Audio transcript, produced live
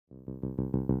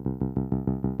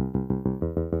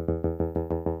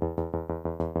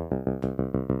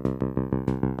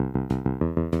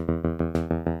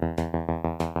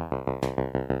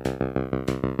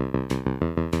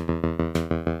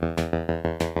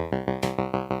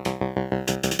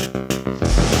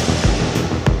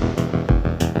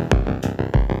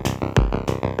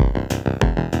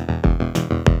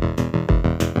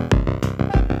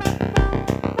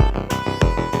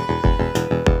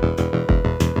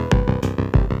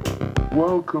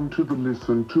Welcome to the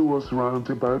Listen to Us Rant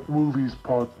About Movies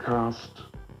podcast.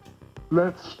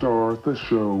 Let's start the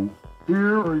show.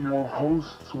 Here are your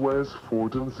hosts, Wes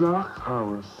Ford and Zach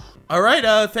Harris. All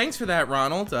right, thanks for that,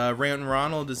 Ronald.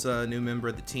 Ronald is a new member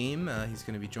of the team. He's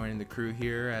going to be joining the crew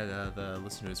here at the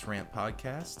Listen to Us Rant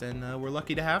podcast, and we're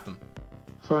lucky to have him.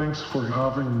 Thanks for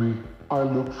having me. I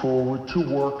look forward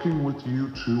to working with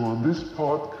you two on this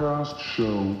podcast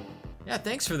show. Yeah,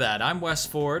 thanks for that. I'm Wes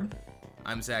Ford.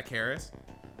 I'm Zach Harris.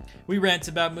 We rant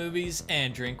about movies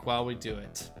and drink while we do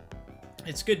it.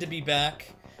 It's good to be back.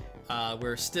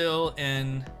 We're still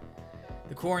in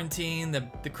the quarantine,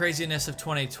 the craziness of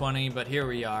 2020, but here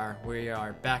we are. We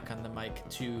are back on the mic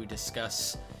to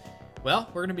discuss, well,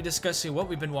 we're going to be discussing what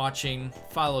we've been watching,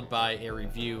 followed by a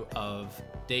review of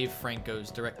Dave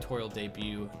Franco's directorial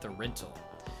debut, The Rental.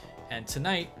 And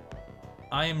tonight,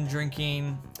 I am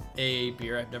drinking a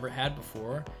beer I've never had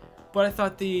before, but I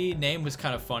thought the name was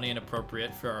kind of funny and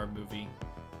appropriate for our movie.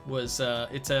 It's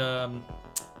a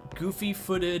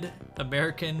goofy-footed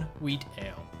American wheat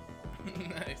ale.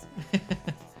 Nice.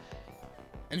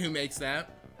 And who makes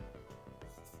that?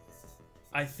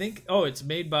 I think, it's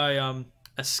made by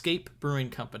Escape Brewing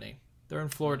Company. They're in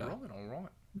Florida. All right.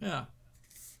 Yeah.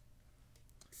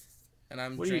 And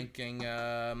I'm drinking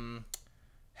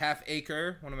Half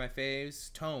Acre, one of my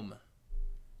faves, Tome.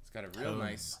 Got a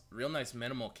real nice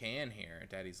minimal can here.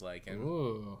 Daddy's liking.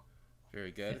 Ooh,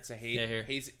 very good. It's a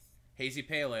hazy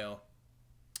pale ale.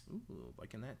 Ooh,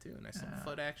 liking that too. Nice little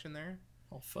foot action there.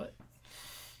 Little foot.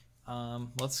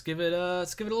 Let's give it a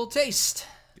little taste.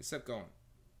 Get stuff going.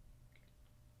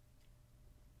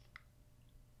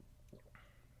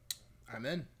 I'm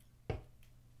in.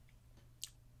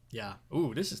 Yeah.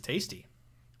 Ooh, this is tasty.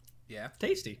 Yeah.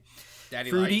 Tasty. Daddy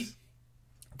Fruity. likes.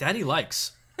 Daddy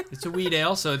likes. It's a wheat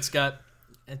ale, so it's got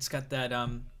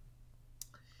that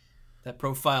that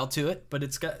profile to it, but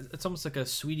it's almost like a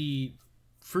sweety,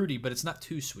 fruity, but it's not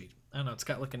too sweet. I don't know. It's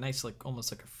got like a nice, like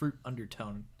almost like a fruit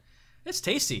undertone. It's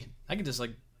tasty. I can just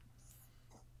like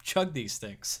chug these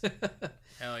things.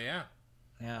 Hell yeah.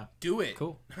 Yeah. Do it.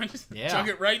 Cool. Yeah. Chug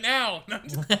it right now.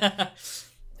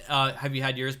 Have you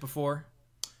had yours before?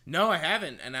 No, I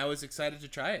haven't, and I was excited to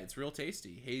try it. It's real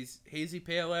tasty. Hazy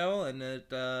pale ale, and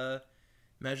it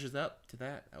measures up to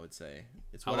that, I would say.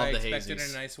 It's what I expected in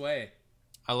a nice way.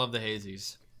 I love the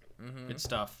hazies. Mm-hmm. Good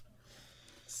stuff.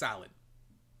 Solid.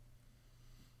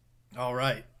 All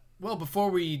right. Well, before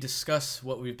we discuss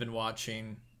what we've been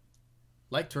watching,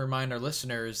 I'd like to remind our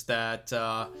listeners that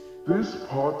this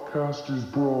podcast is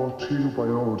brought to you by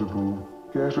Audible.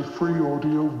 Get a free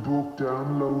audiobook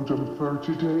download and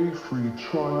 30-day free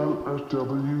trial at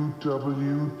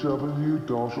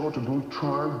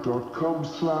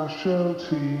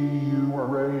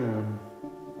www.audibletrial.com/LTURAM.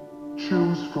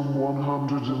 Choose from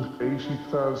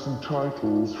 180,000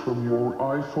 titles from your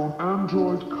iPhone,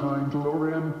 Android, Kindle,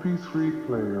 or MP3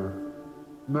 player.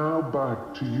 Now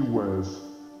back to you, Wes.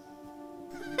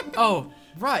 Oh,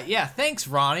 right. Yeah, thanks,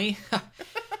 Ronnie.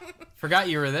 Forgot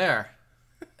you were there.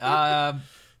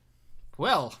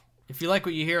 Well, if you like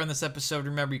what you hear on this episode,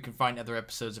 remember you can find other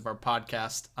episodes of our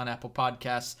podcast on Apple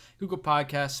Podcasts, Google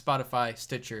Podcasts, Spotify,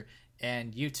 Stitcher,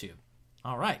 and YouTube.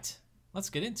 All right, let's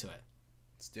get into it.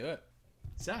 Let's do it.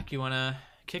 Zach, you want to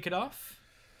kick it off?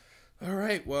 All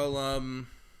right, well,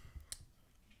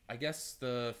 I guess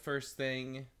the first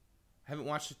thing, I haven't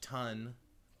watched a ton,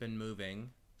 been moving,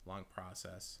 long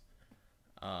process,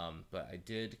 but I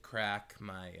did crack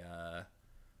my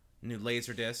new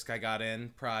Laserdisc I got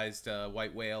in, prized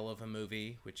white whale of a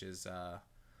movie, which is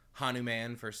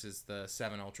Hanuman versus the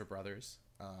Seven Ultra Brothers,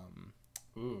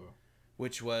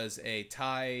 which was a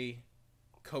Thai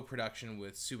co-production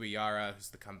with Subayara, who's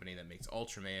the company that makes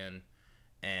Ultraman,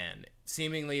 and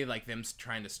seemingly like them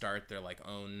trying to start their like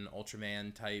own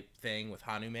Ultraman type thing with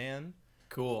Hanuman.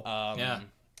 Cool. Yeah.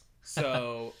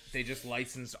 So they just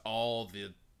licensed all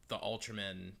the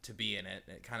Ultramen to be in it.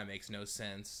 It kind of makes no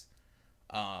sense.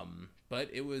 But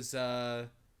it was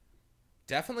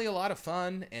definitely a lot of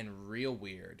fun and real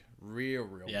weird. Real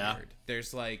weird.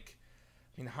 There's like,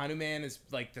 I mean, Hanuman is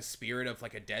like the spirit of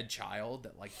like a dead child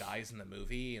that like dies in the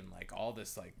movie, and like all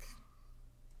this like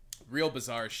real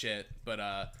bizarre shit. But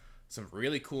some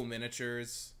really cool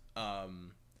miniatures.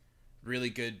 Really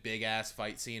good big ass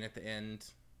fight scene at the end.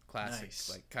 Classic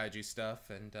like kaiju stuff,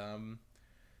 and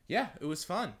yeah, it was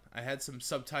fun. I had some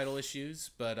subtitle issues,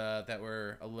 but that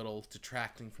were a little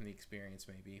detracting from the experience,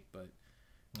 maybe. But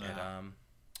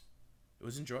it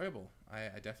was enjoyable.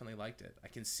 I definitely liked it. I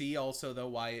can see also though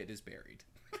why it is buried.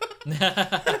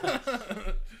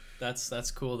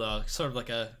 That's cool though. Sort of like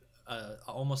a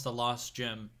almost a lost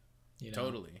gem. You know?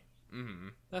 Totally. Mm-hmm.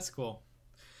 That's cool.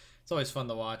 It's always fun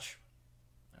to watch.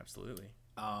 Absolutely.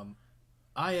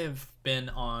 I have been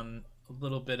on a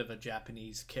little bit of a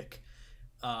Japanese kick.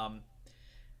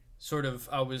 Sort of,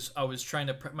 I was trying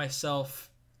to prep myself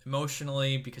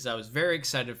emotionally because I was very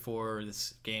excited for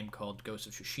this game called Ghost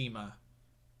of Tsushima.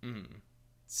 Mm-hmm.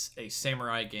 It's a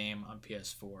samurai game on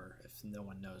PS4. If no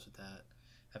one knows what that,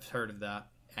 I've heard of that,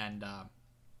 and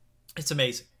it's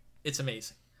amazing. It's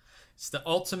amazing. It's the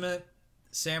ultimate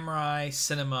samurai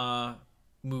cinema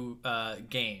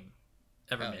game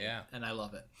ever made, and I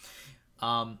love it.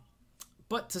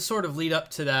 But to sort of lead up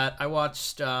to that, I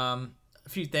watched a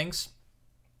few things.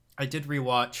 I did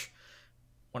rewatch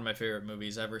one of my favorite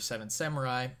movies ever, Seven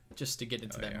Samurai, just to get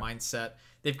into that mindset.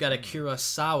 They've got a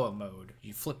Kurosawa mode.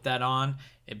 You flip that on,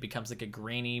 it becomes like a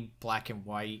grainy black and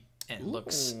white, and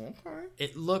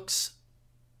it looks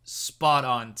spot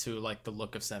on to like the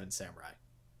look of Seven Samurai.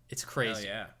 It's crazy.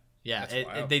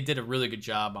 They did a really good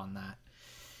job on that.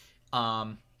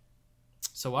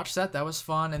 So watch that. That was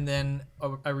fun, and then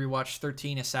I rewatched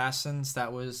 13 Assassins.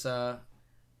 That was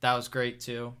great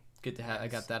too. Good to have. Nice.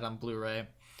 I got that on Blu-ray.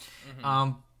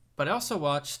 Mm-hmm. But I also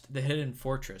watched The Hidden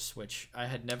Fortress, which I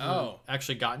had never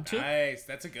actually gotten to. Nice,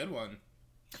 that's a good one.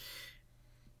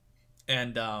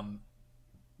 And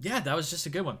yeah, that was just a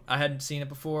good one. I hadn't seen it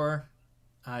before.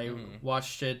 I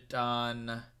watched it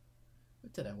on.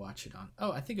 What did I watch it on?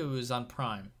 Oh, I think it was on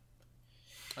Prime.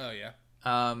 Oh yeah.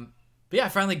 But yeah, I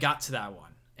finally got to that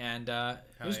one, and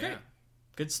it was great.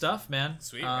 Good stuff, man.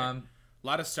 Sweet. Man. A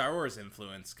lot of Star Wars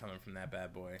influence coming from that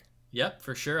bad boy. Yep,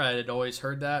 for sure. I had always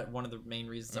heard that. One of the main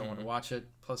reasons I wanted to watch it,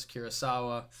 plus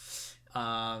Kurosawa.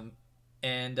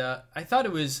 And I thought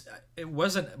it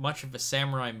wasn't much of a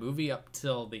samurai movie up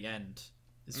till the end.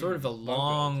 It's sort of a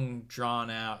long, drawn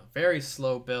out, very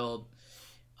slow build.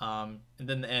 And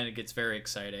then the end, it gets very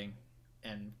exciting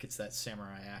and gets that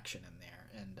samurai action in there.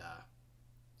 And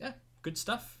yeah, good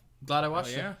stuff. Glad I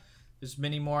watched it. There's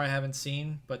many more I haven't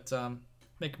seen, but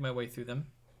making my way through them.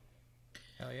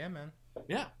 Hell yeah, man.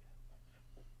 Yeah.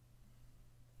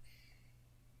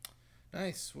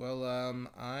 Nice. Well,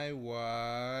 I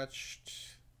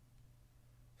watched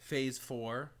Phase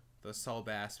 4, the Saul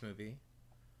Bass movie.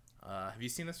 Have you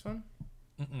seen this one?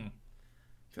 Mm-mm.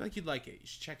 I feel like you'd like it. You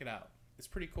should check it out. It's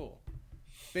pretty cool.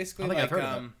 Basically, I've heard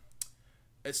of it.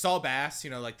 It's Saul Bass,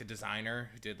 like the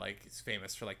designer who did he's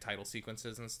famous for title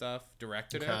sequences and stuff,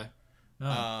 directed it. Oh.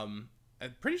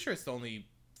 I'm pretty sure it's the only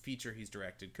feature he's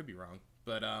directed. Could be wrong,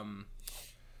 but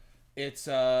it's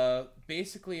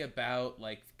basically about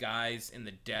guys in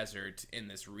the desert in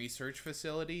this research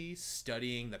facility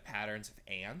studying the patterns of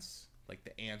ants.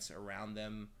 The ants around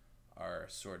them are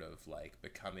sort of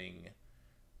becoming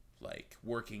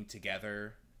working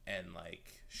together and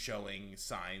showing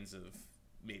signs of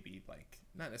maybe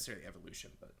not necessarily evolution,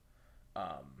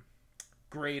 but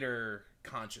greater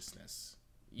consciousness,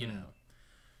 know.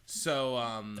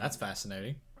 So that's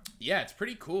fascinating. Yeah, it's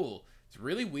pretty cool. It's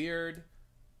really weird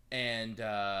and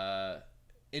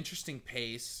interesting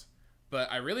pace,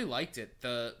 but I really liked it.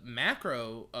 The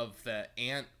macro of the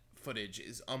ant footage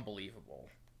is unbelievable.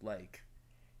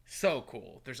 So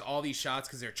cool. There's all these shots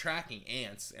because they're tracking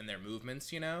ants and their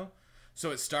movements,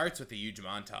 So it starts with a huge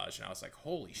montage, and I was like,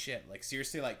 holy shit.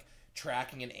 Seriously,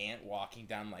 tracking an ant walking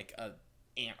down a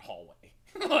ant hallway.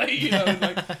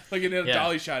 In a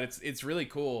dolly shot. It's really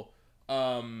cool.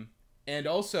 And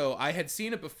also I had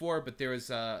seen it before, but there was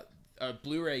a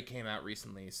Blu-ray came out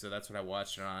recently, so that's what I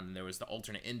watched it on, and there was the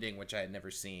alternate ending, which I had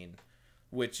never seen,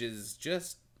 which is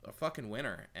just a fucking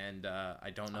winner. And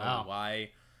I don't know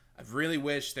why. I really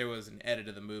wish there was an edit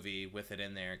of the movie with it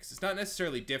in there, because it's not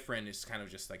necessarily different, it's kind of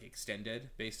just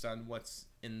extended based on what's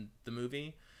in the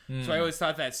movie. So I always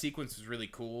thought that sequence was really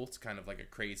cool. It's kind of a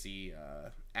crazy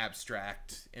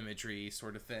abstract imagery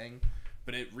sort of thing,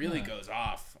 but it really goes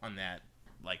off on that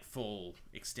full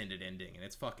extended ending, and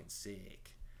it's fucking sick.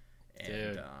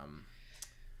 And Dude.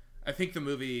 I think the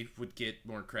movie would get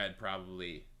more cred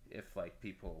probably if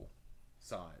people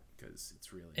saw it, because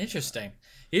it's really interesting.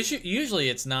 Usually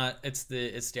it's not. It's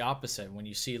the opposite. When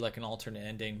you see an alternate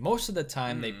ending, most of the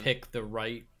time they pick the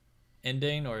right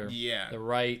ending or the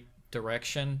right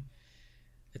direction.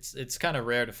 It's kind of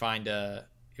rare to find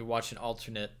you watch an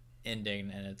alternate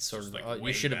ending, and it's sort Just, of like, you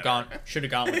way should have better.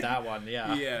 gone with that one.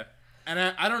 Yeah. Yeah. And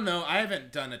I don't know. I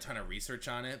haven't done a ton of research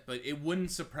on it, but it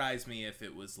wouldn't surprise me if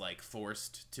it was like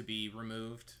forced to be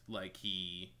removed. Like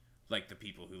the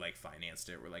people who like financed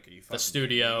it were like, "Are you fucking The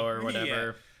studio or whatever."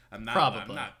 Yeah. I'm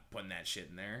Probably. not putting that shit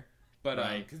in there. But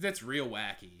Right. because that's real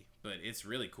wacky, but it's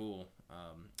really cool.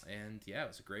 And yeah, it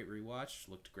was a great rewatch.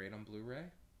 Looked great on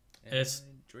Blu-ray. And Is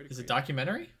it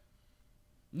documentary?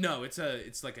 No, it's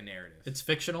like a narrative. It's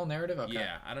fictional narrative. Okay.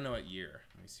 Yeah, I don't know what year.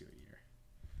 Let me see what year.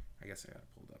 I guess I got it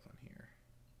pulled up on here.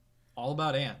 All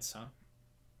about ants, huh?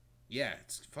 Yeah,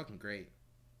 it's fucking great.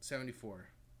 74.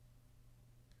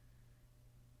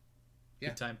 Yeah.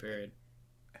 Good time period.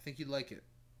 I think you'd like it.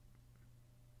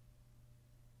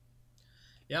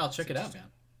 Yeah, I'll check it out,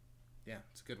 man. Yeah,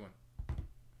 it's a good one.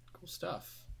 Cool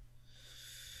stuff.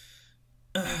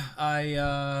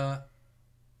 I'll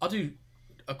do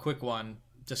a quick one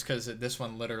just because this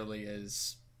one literally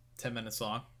is 10 minutes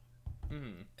long.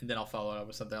 Mm-hmm. And then I'll follow it up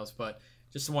with something else, but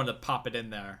just wanted to pop it in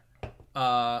there.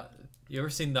 You ever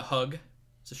seen The Hug?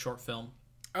 It's a short film.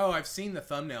 Oh, I've seen the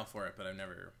thumbnail for it, but I've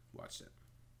never watched it.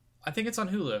 I think it's on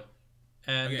Hulu.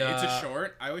 And Okay, it's a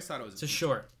short? I always thought it was It's a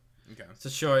short. Okay. It's a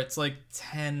short. It's like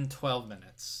 10, 12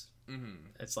 minutes. Mm-hmm.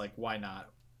 It's like, why not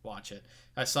watch it?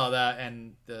 I saw that,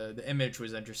 and the image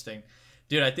was interesting.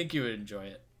 Dude, I think you would enjoy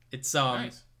it. It's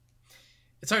Nice.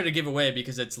 It's hard to give away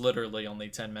because it's literally only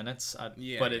 10 minutes.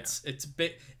 Yeah, but yeah. it's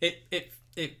big.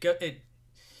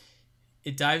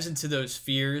 It dives into those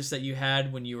fears that you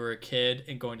had when you were a kid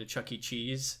and going to Chuck E.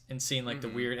 Cheese and seeing like the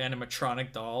weird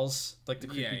animatronic dolls, like the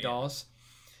creepy Yeah. dolls.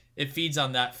 It feeds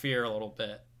on that fear a little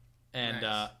bit, and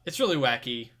Nice. it's really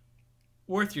wacky.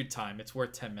 Worth your time. It's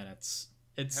worth 10 minutes.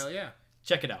 Hell yeah.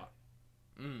 Check it out.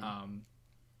 Mm.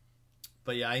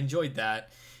 But yeah, I enjoyed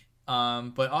that.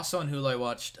 But also on Hulu, I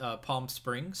watched Palm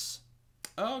Springs.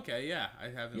 Oh, okay, yeah. I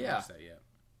haven't watched that yet.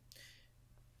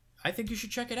 I think you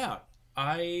should check it out.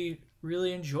 I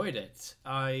really enjoyed it.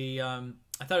 I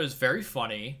thought it was very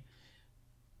funny.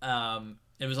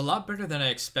 It was a lot better than I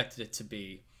expected it to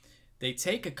be. They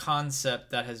take a concept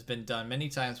that has been done many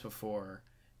times before,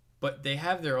 but they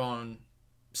have their own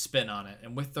spin on it.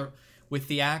 And with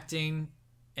the acting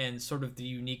and sort of the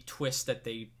unique twist that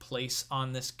they place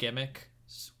on this gimmick,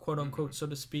 quote unquote, so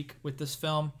to speak, with this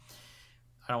film,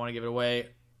 I don't want to give it away.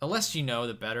 The less you know,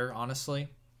 the better, honestly.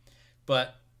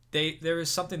 But there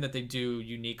is something that they do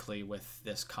uniquely with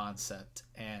this concept,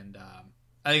 and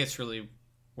I think it's really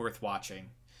worth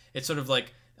watching. It's sort of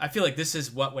like, I feel like this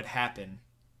is what would happen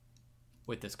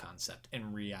with this concept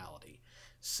in reality.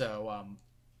 So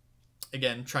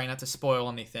again, try not to spoil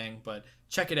anything, but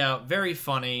check it out. Very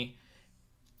funny,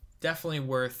 definitely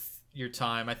worth your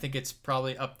time. I think it's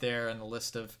probably up there on the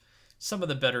list of some of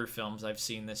the better films I've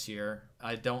seen this year.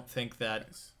 I don't think that,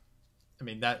 I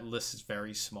mean, that list is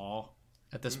very small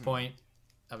at this point.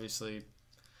 Obviously,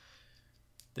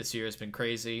 this year has been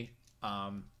crazy, so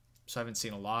I haven't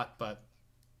seen a lot, but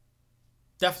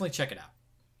definitely check it out.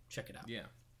 Check it out. Yeah.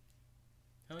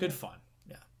 Hell Good yeah. fun.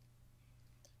 Yeah.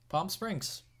 Palm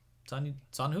Springs. It's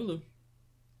on Hulu.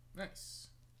 Nice.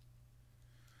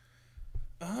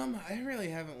 I really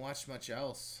haven't watched much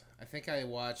else. I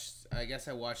guess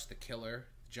I watched The Killer,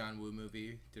 John Woo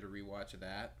movie. Did a rewatch of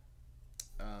that.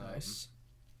 Nice.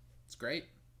 It's great.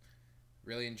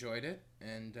 Really enjoyed it.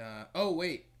 And, oh,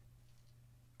 wait.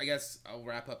 I guess I'll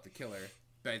wrap up The Killer.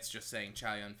 But it's just saying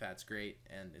Chow Yun-fat's great,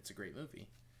 and it's a great movie.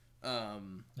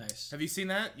 Nice. Have you seen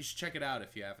that? You should check it out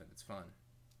if you haven't. It's fun.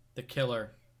 The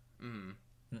Killer.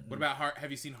 What about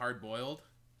have you seen Hard Boiled?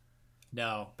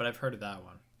 No, but I've heard of that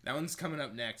one. That one's coming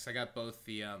up next. I got both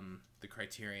the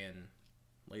Criterion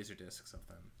laser discs of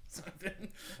them. So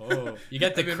Oh, you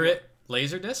get the crit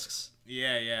laser discs?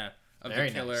 Yeah. Of Very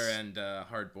The Killer nice. and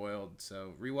Hard Boiled.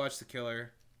 So rewatch The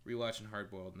Killer, rewatching Hard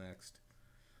Boiled next.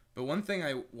 But one thing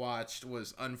I watched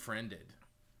was Unfriended.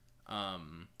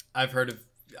 I've heard of.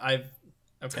 Okay.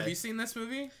 Have you seen this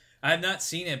movie? I have not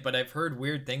seen it, but I've heard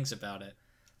weird things about it.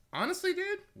 Honestly,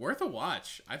 dude, worth a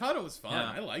watch. I thought it was fun.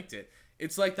 Yeah. I liked it.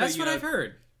 It's like That's what I've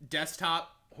heard.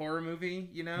 Desktop horror movie,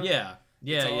 you know? Yeah.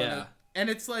 It's all in Yeah. it. And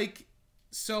it's like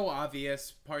so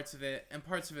obvious, parts of it, and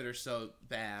parts of it are so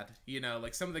bad. You know,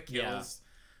 like some of the kills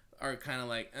are kind of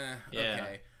like, Yeah.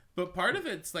 okay. But part of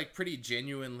it's like pretty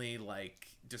genuinely like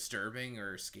disturbing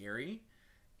or scary.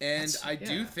 And I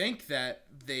do think that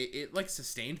it like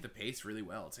sustained the pace really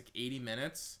well. It's like 80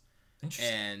 minutes.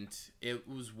 Interesting. And it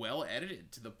was well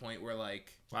edited to the point where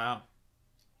like Wow.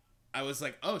 I was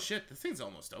like, oh shit, this thing's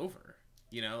almost over.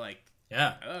 You know, like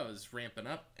Yeah. I was ramping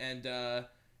up. And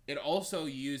it also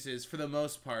uses, for the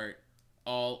most part,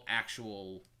 all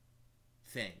actual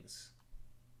things.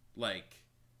 Like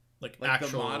Like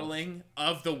the modeling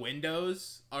of the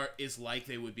windows is like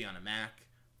they would be on a Mac.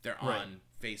 They're on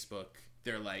Facebook.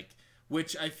 They're like,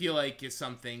 which I feel like is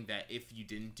something that if you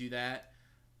didn't do that,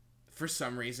 for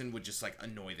some reason would just like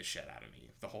annoy the shit out of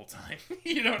me the whole time.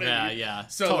 You know what I mean? Yeah.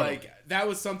 So totally. like that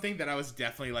was something that I was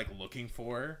definitely like looking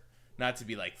for. Not to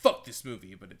be like, fuck this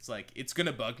movie, but it's like, it's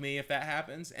gonna bug me if that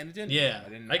happens, and it didn't. Yeah,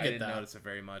 I didn't notice it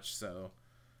very much, so...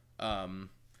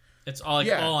 it's all,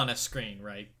 like, all on a screen,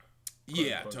 right?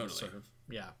 Yeah, totally. Sort of,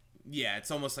 yeah. Yeah,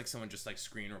 it's almost like someone just, like,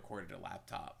 screen recorded a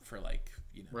laptop for, like,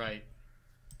 you know... Right.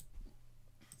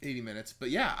 80 minutes.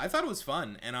 But yeah, I thought it was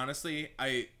fun, and honestly,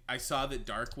 I saw that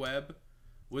Dark Web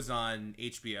was on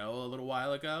HBO a little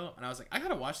while ago, and I was like, I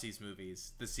gotta watch these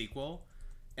movies, the sequel...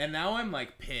 And now I'm,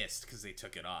 like, pissed because they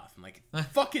took it off. I'm like,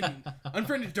 fucking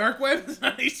Unfriended Dark Web is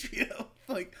on HBO.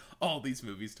 Like, all these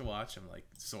movies to watch. I'm, like,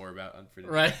 sore about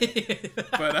Unfriended Right.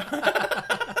 But,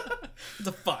 what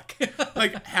the fuck?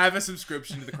 like, have a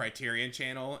subscription to the Criterion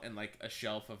channel and, like, a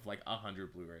shelf of, like,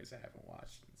 100 Blu-rays I haven't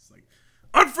watched. It's like,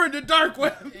 Unfriended Dark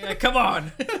Web! Yeah, come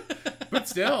on. But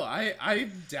still,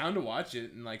 I'm down to watch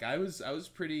it. And, like, I was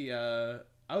pretty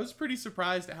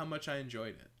surprised at how much I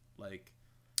enjoyed it. Like...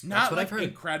 Not like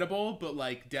incredible, but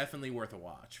like definitely worth a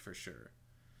watch for sure.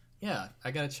 Yeah,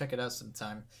 I gotta check it out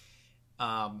sometime.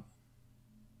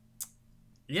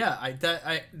 Yeah,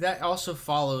 that also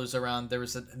follows around. There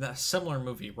was a similar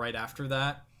movie right after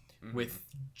that with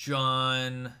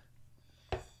John.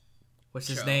 What's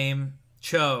his name?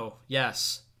 Cho.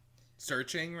 Yes.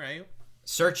 Searching, right?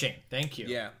 Searching. Thank you.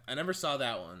 Yeah, I never saw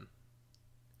that one.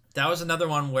 That was another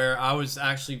one where I was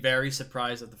actually very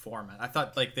surprised at the format. I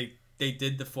thought like they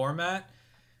did the format,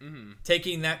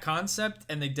 taking that concept,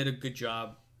 and they did a good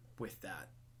job with that.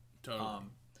 Totally.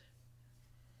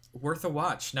 Worth a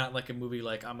watch. Not like a movie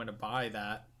like I'm gonna buy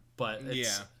that, but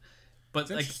it's like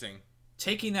interesting.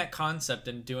 Taking that concept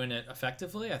and doing it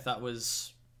effectively, I thought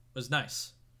was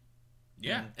nice.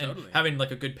 Yeah, and totally. Having like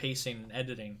a good pacing and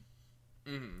editing.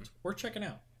 Worth checking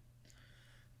out.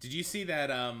 Did you see that?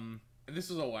 This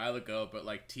was a while ago, but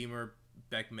like Timur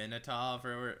Bekmambetov,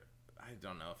 or I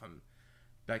don't know if I'm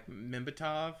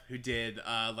Bekmambetov, who did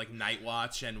like Night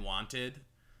Watch and Wanted,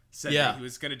 said that he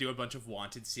was gonna do a bunch of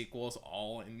Wanted sequels,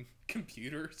 all in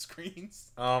computer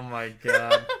screens. Oh my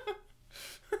god!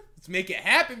 Let's make it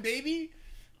happen, baby.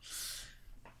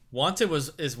 Wanted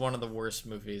is one of the worst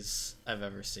movies I've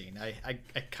ever seen. I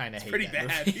kind of hate pretty that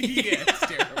bad. movie. Yeah, it's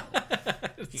terrible.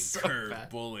 It's so Curved bad.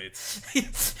 bullets.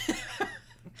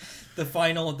 The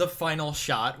final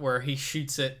shot where he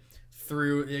shoots it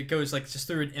through, it goes like just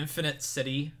through an infinite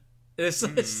city.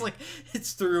 It's like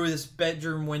it's through this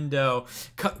bedroom window,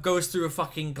 goes through a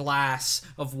fucking glass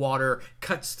of water,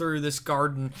 cuts through this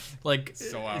garden, like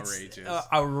so outrageous,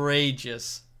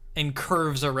 outrageous, and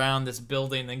curves around this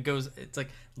building and goes. It's like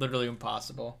literally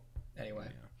impossible. Anyway,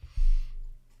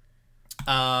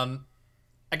 I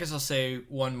guess I'll say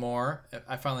one more.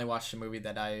 I finally watched a movie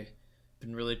that I've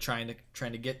been really trying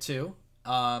to get to.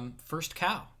 First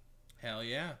Cow. Hell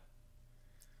yeah.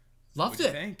 Loved What'd it.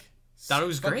 you think? Thought it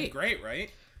was great. Great, right?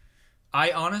 I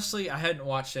hadn't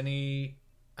watched any.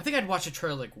 I think I'd watched a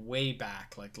trailer like way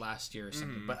back, like last year or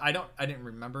something. But I didn't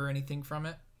remember anything from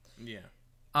it. Yeah.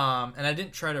 And I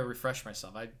didn't try to refresh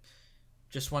myself. I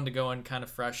just wanted to go in kind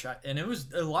of fresh, and it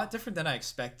was a lot different than I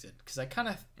expected because I kind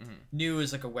of knew it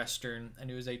was like a Western. I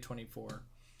knew it was A24.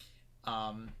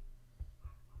 And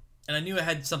I knew it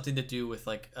had something to do with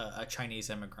like a Chinese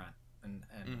immigrant, and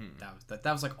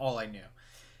that was like all I knew.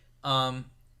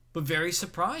 But very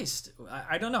surprised.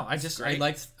 I don't know. I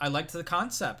liked the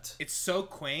concept. It's so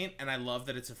quaint, and I love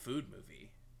that it's a food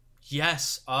movie.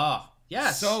 Yes.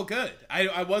 Yes. So good.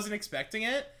 I wasn't expecting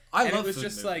it. It was food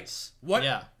just movies. like, what?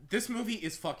 Yeah. This movie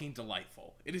is fucking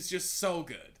delightful. It is just so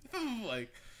good.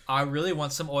 Like, I really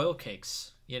want some oil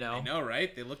cakes. You know. I know,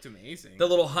 right? They looked amazing. The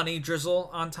little honey drizzle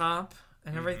on top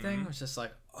and everything was just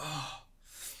like, oh.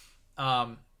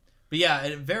 But yeah,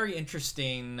 a very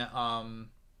interesting.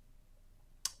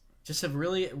 Just a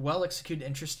really well executed,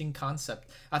 interesting concept.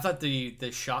 I thought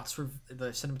the shots were, the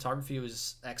cinematography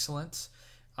was excellent.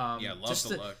 Love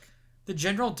the look. The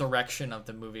general direction of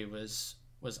the movie was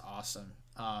awesome.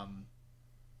 I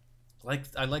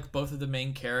like both of the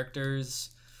main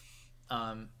characters.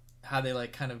 How they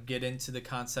like kind of get into the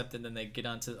concept and then they get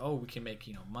onto, we can make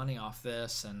money off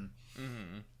this, and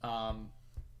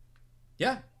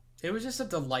it was just a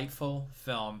delightful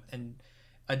film and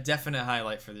a definite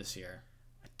highlight for this year.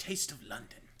 Taste of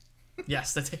London.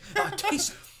 Yes, the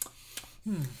taste.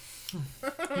 You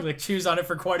like chews on it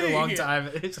for quite a long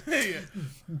time. It's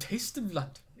Taste of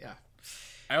London. Yeah.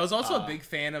 I was also a big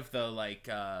fan of the like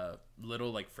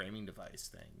little like framing device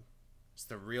thing. Just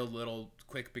the real little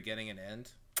quick beginning and end.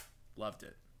 Loved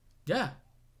it. Yeah,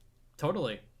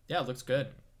 totally. Yeah, it looks good.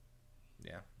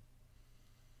 Yeah.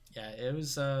 Yeah, it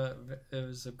was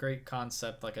a great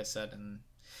concept, like I said, and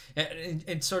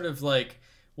it's sort of like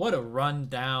what a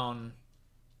rundown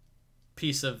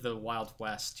piece of the Wild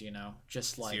West,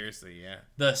 just like seriously, yeah,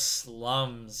 the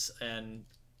slums and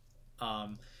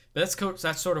but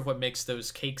that's sort of what makes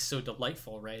those cakes so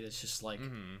delightful, right? It's just like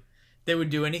they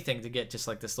would do anything to get just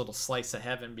like this little slice of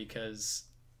heaven because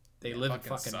they live in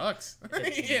fucking sucks.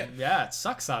 Yeah, it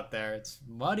sucks out there. It's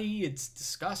muddy. It's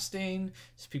disgusting.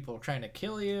 There's people trying to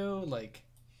kill you. Like,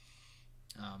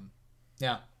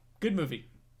 yeah, good movie.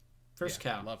 First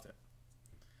cow. Loved it.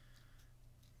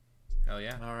 Hell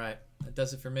yeah. All right, that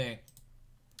does it for me.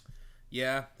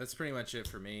 Yeah, that's pretty much it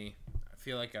for me. I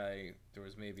feel like there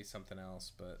was maybe something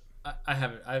else, but I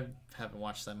haven't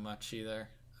watched that much either.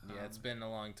 Yeah, it's been a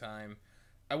long time.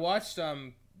 I watched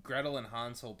Gretel and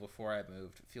Hansel before I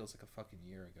moved. It feels like a fucking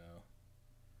year ago.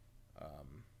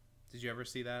 Did you ever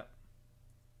see that?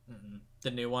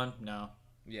 The new one? No.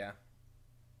 Yeah.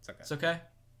 It's okay. It's okay?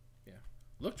 Yeah.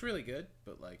 Looked really good,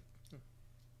 but like...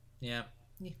 Yeah.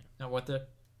 Not worth it?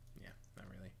 Yeah, not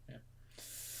really.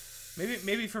 Yeah.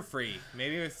 Maybe for free.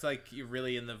 Maybe it's like you're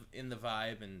really in the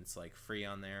vibe and it's like free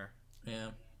on there. Yeah.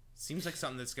 Seems like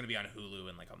something that's going to be on Hulu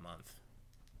in like a month.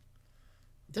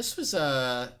 This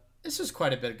was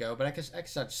quite a bit ago, but I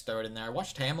guess I'll just throw it in there. I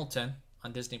watched Hamilton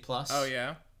on Disney Plus. Oh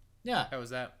yeah? Yeah. How was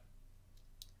that?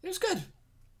 It was good.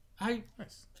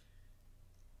 Nice.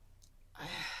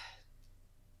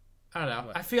 I don't know.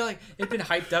 What? I feel like it's been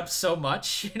hyped up so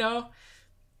much,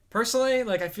 Personally,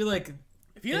 like I feel like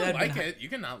if you don't like it, you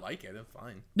can not like it. It's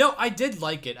fine. No, I did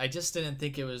like it. I just didn't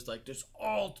think it was like this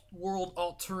world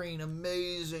altering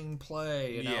amazing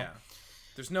play, Yeah.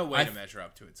 There's no way to measure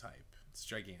up to its hype. It's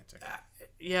gigantic.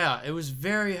 Yeah, it was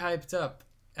very hyped up.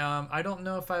 I don't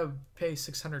know if I would pay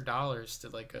 $600 to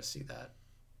like go see that.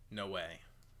 No way.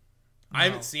 No. I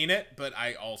haven't seen it, but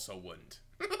I also wouldn't.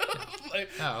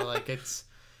 It's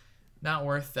not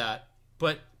worth that.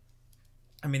 But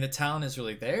I mean, the talent is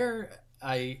really there.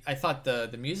 I thought the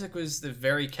music was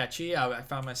very catchy. I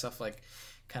found myself like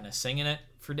kind of singing it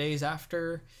for days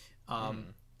after.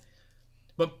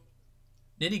 But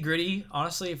nitty gritty,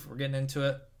 honestly, if we're getting into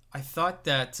it, I thought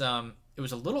that it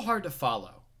was a little hard to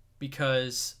follow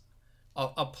because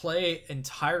a play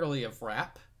entirely of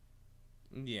rap.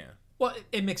 Yeah. Well,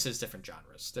 it mixes different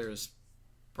genres. There's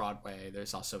Broadway.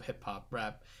 There's also hip hop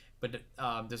rap, but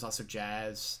there's also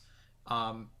jazz.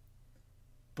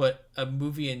 But a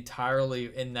movie entirely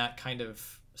in that kind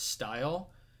of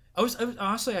style, I was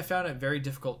honestly I found it very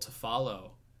difficult to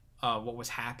follow what was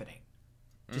happening,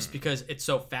 just because it's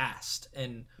so fast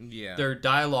and their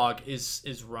dialogue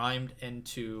is rhymed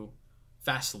into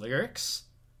fast lyrics,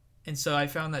 and so I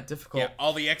found that difficult. Yeah,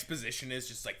 all the exposition is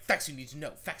just like facts you need to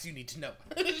know, facts you need to know.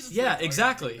 Yeah,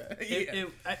 exactly.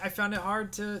 I found it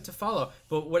hard to follow,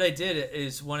 but what I did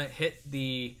is when it hit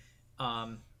the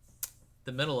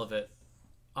middle of it,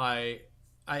 I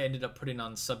ended up putting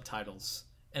on subtitles,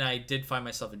 and I did find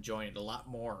myself enjoying it a lot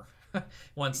more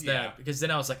then, because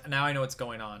then I was like, now I know what's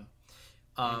going on.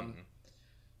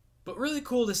 But really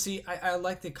cool to see. I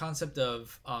like the concept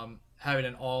of having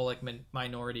an all like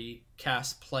minority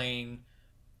cast playing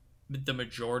the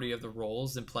majority of the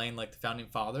roles and playing like the founding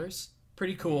fathers.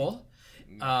 Pretty cool.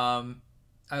 I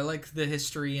like the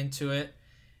history into it.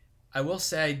 I will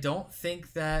say I don't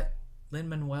think that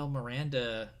Lin-Manuel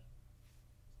Miranda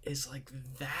is like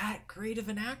that great of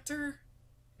an actor.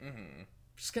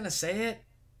 Just gonna say it.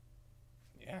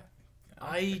 Yeah.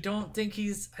 I don't think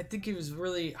I think he was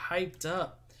really hyped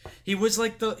up. He was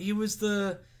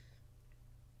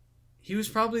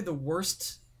probably the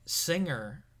worst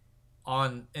singer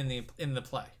in the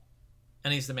play,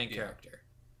 and he's the main character.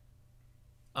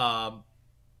 I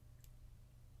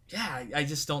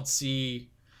just don't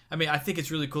see. I mean, I think it's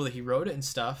really cool that he wrote it and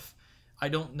stuff. I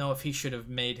don't know if he should have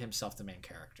made himself the main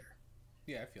character.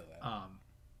 Yeah, I feel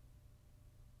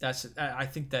that. I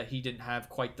think that he didn't have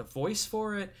quite the voice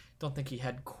for it. Don't think he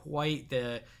had quite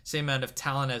the same amount of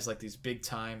talent as like these big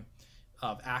time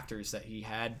actors that he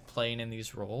had playing in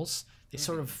these roles. They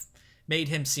sort of made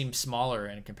him seem smaller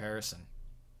in comparison.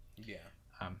 Yeah.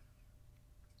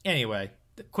 Anyway,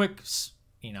 the quick,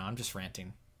 I'm just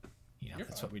ranting.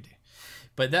 That's what we do.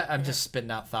 But I'm just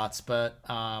spitting out thoughts. But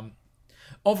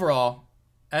overall,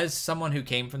 as someone who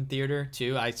came from theater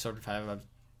too, I sort of have a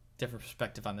different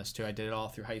perspective on this too. I did it all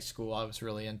through high school. I was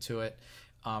really into it.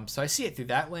 So I see it through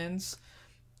that lens.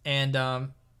 And I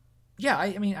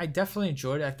definitely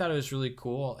enjoyed it. I thought it was really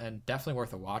cool and definitely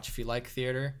worth a watch if you like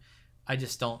theater. I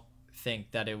just don't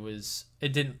think that it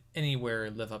didn't anywhere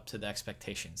live up to the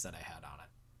expectations that I had on it.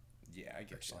 Yeah, I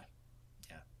get personally.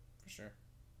 you. Yeah, for sure.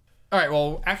 All right,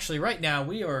 well, actually, right now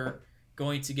we are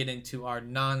going to get into our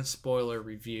non-spoiler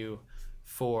review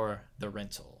for The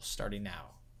Rental, starting now.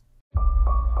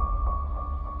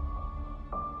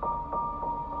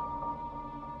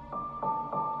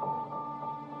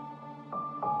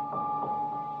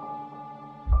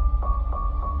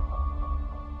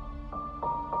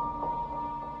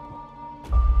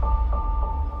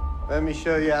 Let me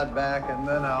show you out back, and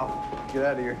then I'll get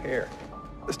out of your hair.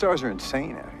 The stars are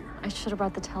insane out here. I should have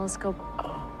brought the telescope.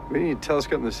 What do you need a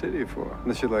telescope in the city for?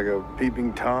 Unless you're like a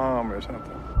peeping Tom or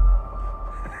something.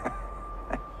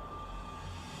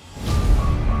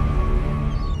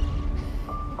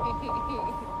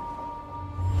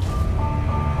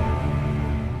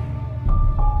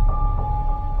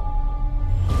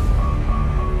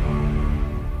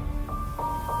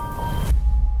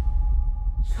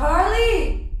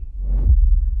 Carly!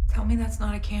 Tell me that's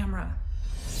not a camera.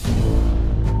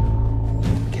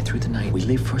 Get through the night. We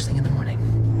leave first thing in the morning.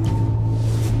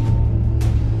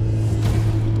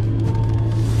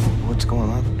 What's going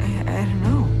on? I don't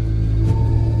know.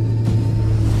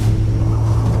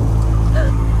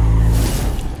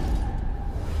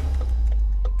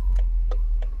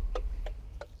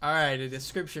 All right, a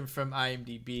description from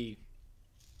IMDb.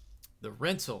 The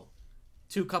Rental.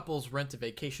 Two couples rent a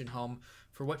vacation home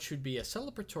for what should be a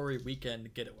celebratory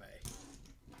weekend getaway.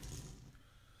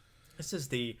 This is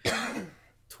the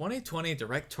 2020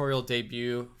 directorial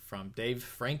debut from Dave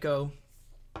Franco,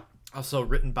 also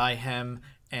written by him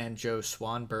and Joe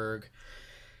Swanberg.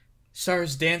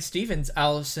 Stars Dan Stevens,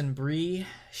 Allison Brie,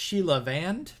 Sheila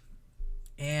Vand,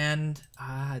 and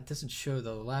it doesn't show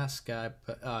the last guy,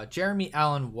 but Jeremy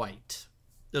Allen White.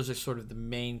 Those are sort of the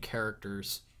main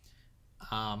characters.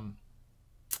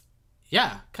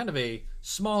 Yeah, kind of a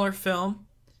smaller film,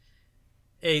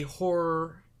 a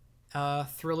horror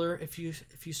thriller, if you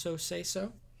so say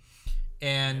so.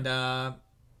 And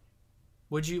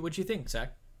what'd you think,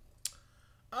 Zach?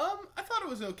 I thought it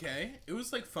was okay. It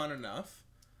was like fun enough.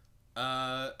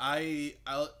 I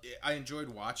enjoyed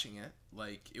watching it.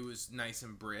 Like, it was nice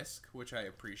and brisk, which I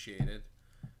appreciated.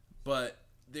 But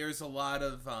there's a lot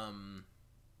of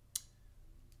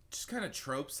just kind of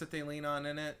tropes that they lean on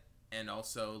in it, and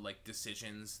also like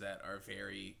decisions that are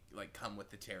very like come with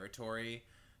the territory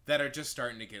that are just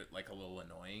starting to get like a little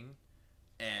annoying.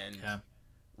 And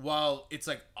while it's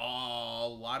like a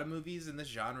lot of movies in this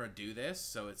genre do this,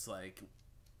 so it's like,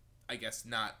 I guess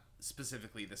not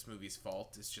specifically this movie's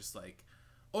fault. It's just like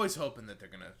always hoping that they're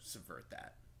gonna subvert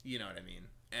that. You know what I mean?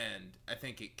 And I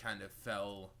think it kind of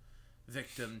fell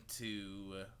victim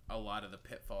to a lot of the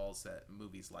pitfalls that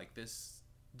movies like this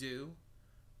do.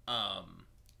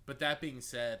 But that being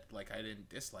said, like, I didn't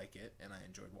dislike it, and I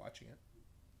enjoyed watching it.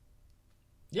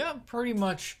 Yeah, I'm pretty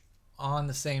much on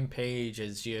the same page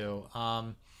as you.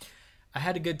 I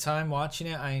had a good time watching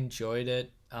it. I enjoyed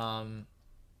it. But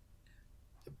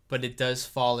it does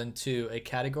fall into a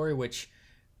category which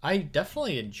I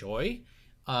definitely enjoy.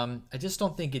 I just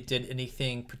don't think it did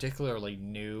anything particularly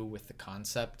new with the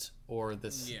concept or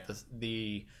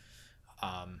the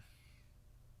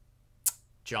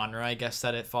genre, I guess,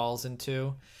 that it falls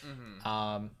into.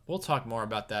 Mm-hmm. We'll talk more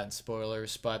about that in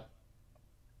spoilers, but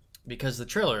because the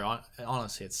trailer,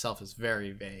 honestly, itself is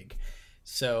very vague.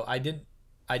 So I did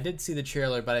see the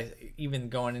trailer, but even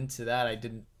going into that, I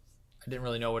didn't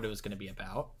really know what it was going to be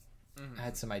about. Mm-hmm. I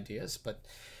had some ideas, but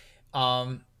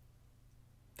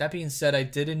that being said, I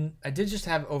did just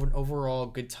have an overall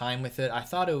good time with it. I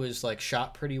thought it was like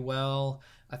shot pretty well.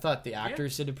 I thought the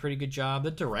actors did a pretty good job.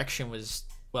 The direction was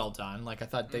well done. Like, I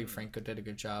thought Dave Franco did a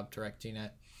good job directing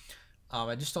it.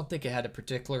 I just don't think it had a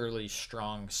particularly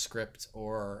strong script,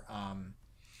 or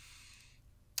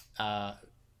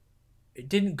it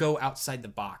didn't go outside the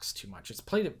box too much. It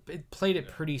played it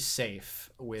pretty safe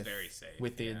with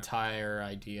the entire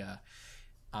idea.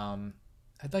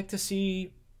 I'd like to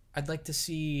see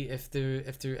if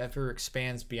there ever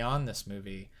expands beyond this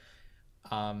movie.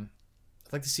 I'd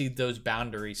like to see those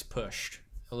boundaries pushed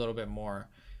a little bit more,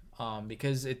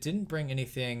 because it didn't bring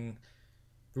anything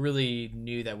really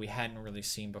new that we hadn't really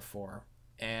seen before.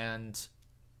 And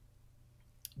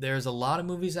there's a lot of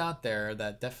movies out there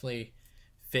that definitely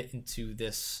fit into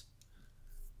this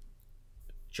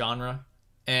genre,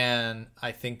 and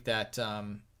I think that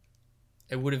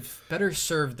it would have better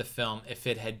served the film if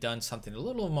it had done something a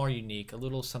little more unique, a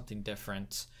little something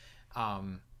different,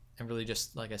 and really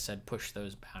just, like I said, push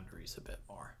those boundaries a bit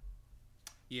more.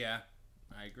 Yeah,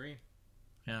 I agree.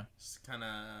 Yeah. It's kind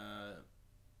of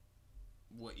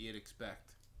what you'd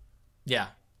expect. Yeah.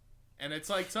 And it's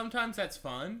like sometimes that's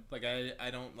fun. Like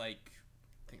I don't like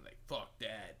think like fuck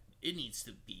that. It needs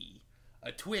to be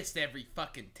a twist every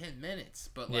fucking 10 minutes.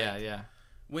 But like yeah.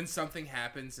 when something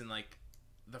happens in like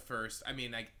the first, I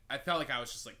mean, I felt like I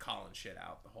was just like calling shit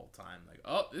out the whole time. Like,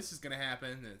 oh, this is gonna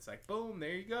happen, and it's like, boom,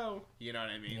 there you go. You know what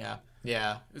I mean?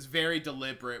 Yeah. It was very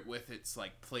deliberate with its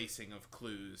like placing of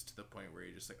clues to the point where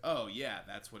you're just like, oh yeah,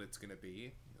 that's what it's gonna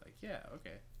be. You're like, yeah,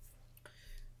 okay.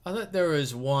 I thought there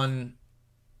was one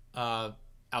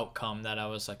outcome that I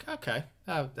was like, okay,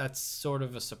 that's sort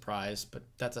of a surprise, but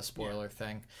that's a spoiler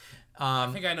thing.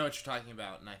 I think I know what you're talking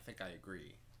about, and I think I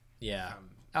agree. Yeah.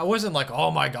 I wasn't like,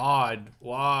 oh my god,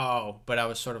 wow, but I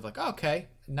was sort of like, okay,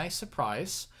 nice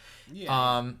surprise.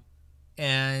 Yeah.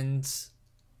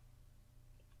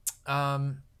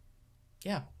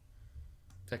 Yeah.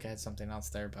 I think I had something else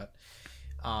there, but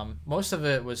most of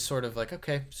it was sort of like,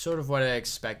 okay, sort of what I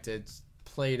expected,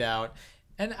 played out,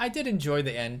 and I did enjoy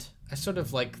the end. I sort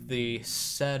of like the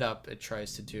setup it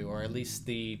tries to do, or at least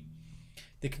the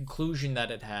conclusion that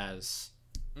it has.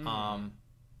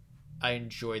 I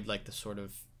enjoyed like the sort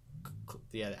of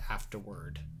the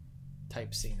afterward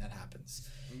type scene that happens.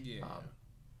 Yeah.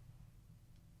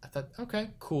 I thought,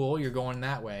 okay, cool, you're going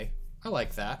that way. I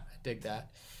like that. I dig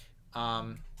that.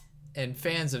 And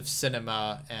fans of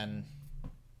cinema and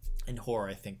horror,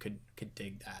 I think, could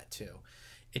dig that too.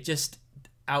 It just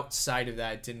outside of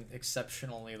that didn't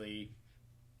exceptionally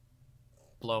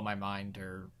blow my mind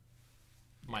or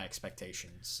my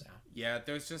expectations. Yeah,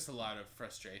 there's just a lot of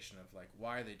frustration of like,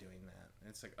 why are they doing that? And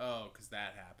it's like, oh, because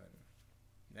that happened.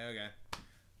 Okay.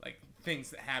 Like things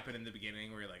that happen in the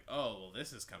beginning where you're like, oh, well,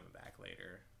 this is coming back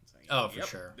later. It's like, oh, for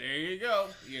sure. There you go.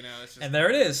 You know, it's just. And there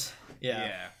it is. Yeah.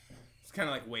 Yeah. It's kind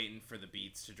of like waiting for the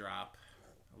beats to drop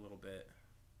a little bit.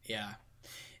 Yeah.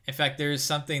 In fact, there's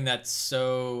something that's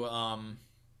so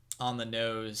on the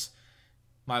nose.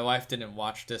 My wife didn't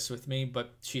watch this with me,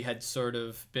 but she had sort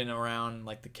of been around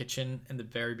like the kitchen in the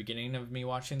very beginning of me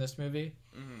watching this movie.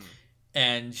 Mm-hmm.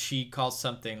 And she calls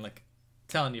something like,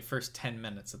 telling you first 10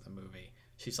 minutes of the movie.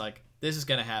 She's like, this is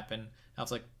going to happen. I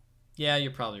was like, yeah,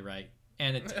 you're probably right.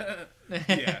 And it did.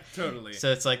 Yeah, totally.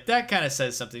 So it's like, that kind of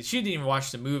says something. She didn't even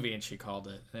watch the movie and she called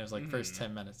it. And it was like, first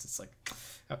 10 minutes. It's like,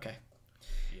 okay.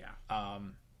 Yeah.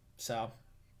 So,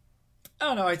 I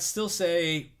don't know. I'd still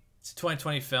say it's a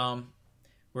 2020 film.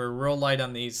 We're real light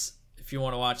on these. If you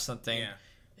want to watch something,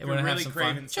 and want to have some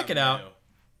fun, check it out.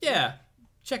 New. Yeah,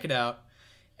 check it out.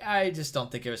 I just don't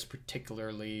think it was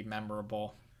particularly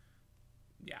memorable.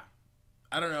 Yeah.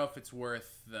 I don't know if it's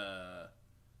worth the...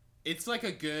 It's like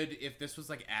a good... If this was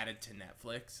like added to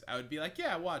Netflix, I would be like,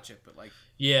 yeah, watch it. But like...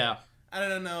 Yeah. I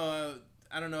don't know.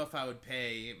 I don't know if I would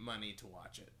pay money to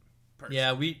watch it. Personally.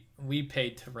 Yeah, we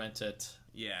paid to rent it.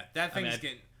 Yeah, that thing's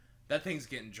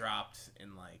getting dropped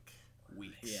in like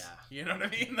weeks. Yeah. You know what I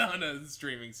mean? On a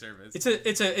streaming service.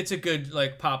 It's a good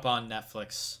like pop on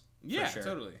Netflix. Yeah, for sure.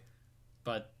 Totally.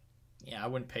 But yeah, I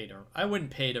wouldn't pay to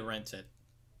rent it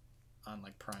on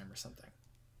like Prime or something.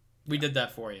 We did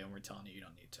that for you, and we're telling you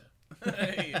don't need to.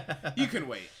 You can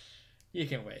wait. You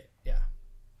can wait. Yeah.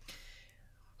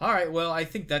 All right. Well, I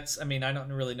think that's. I mean, I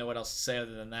don't really know what else to say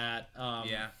other than that.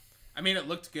 Yeah. I mean, it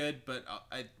looked good, but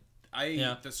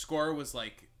the score was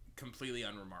like completely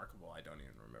unremarkable. I don't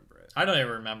even remember it. I don't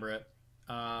even remember it.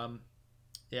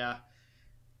 Yeah.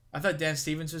 I thought Dan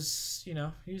Stevens was, he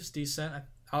was decent.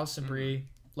 Alison Brie,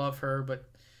 love her, but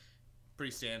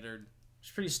pretty standard.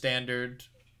 She's pretty standard.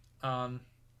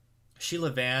 Sheila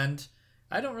Vand,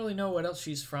 I don't really know what else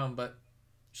she's from, but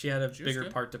she had a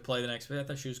bigger part to play the next. But I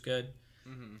thought she was good.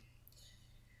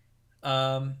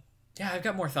 Yeah, I've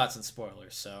got more thoughts and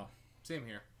spoilers. So same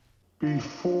here.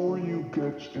 Before you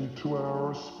get into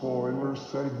our spoiler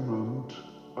segment,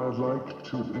 I'd like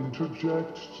to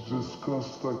interject to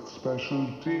discuss that special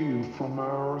deal from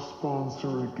our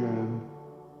sponsor again.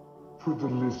 For the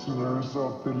listeners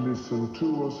of the Listen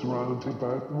to Us Rant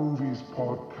About Movies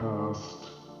podcast,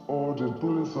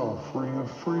 Audible is offering a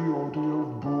free audio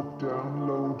book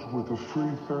download with a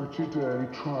free 30-day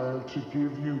trial to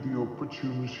give you the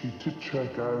opportunity to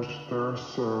check out their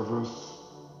service.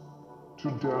 To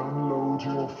download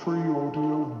your free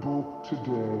audio book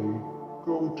today,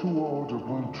 go to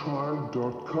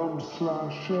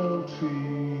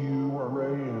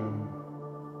audibletrial.com/LTURAM.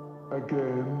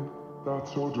 Again,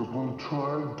 that's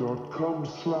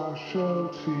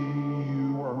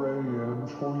audibletrial.com/LTURAM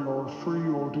for your free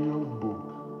audio book.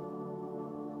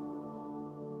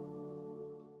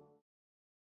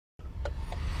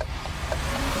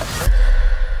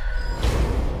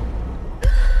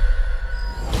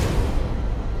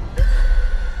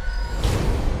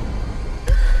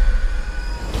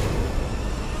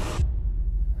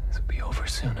 This will be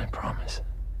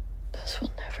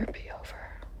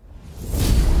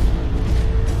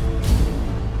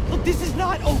This is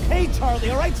not okay,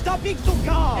 Charlie, all right? Stop being so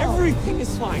calm. Everything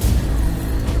is fine.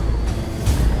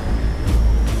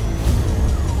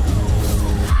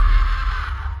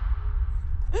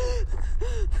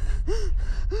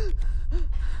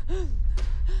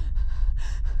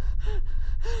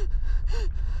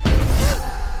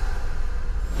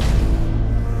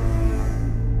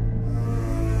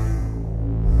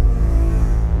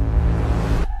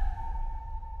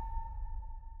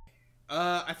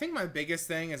 I think my biggest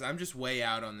thing is I'm just way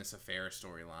out on this affair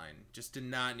storyline. Just did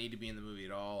not need to be in the movie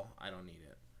at all. I don't need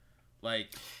it.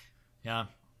 Like, Yeah.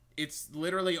 it's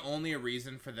literally only a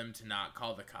reason for them to not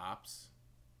call the cops,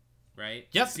 right?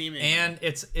 Yep. Seemingly. And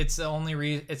it's the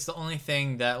only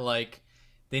thing that, like,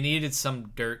 they needed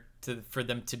some dirt for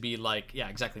them to be like, yeah,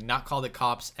 exactly, not call the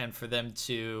cops, and for them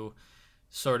to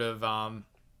sort of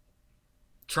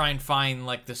try and find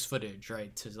like this footage,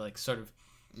 right? To like sort of,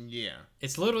 yeah,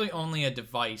 it's literally only a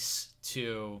device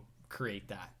to create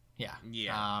that. Yeah.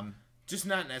 Yeah. Just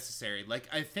not necessary. Like,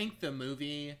 I think the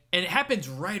movie, and it happens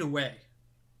right away.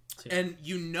 Too. And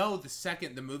you know, the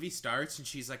second the movie starts and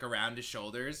she's like around his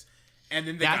shoulders, and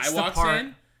then the That's guy the walks part,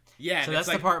 in. Yeah, so that's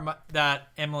like, the part that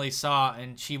Emily saw,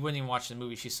 and she wouldn't even watch the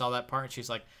movie. She saw that part, and she's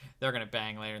like, "They're gonna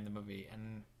bang later in the movie."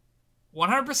 And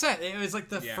 100%, it was like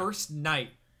the first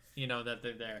night, you know, that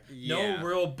they're there. Yeah. No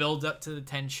real build up to the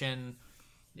tension.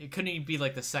 It couldn't even be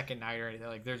like the second night or anything.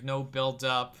 Like, there's no build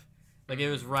up. Like,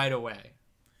 it was right away.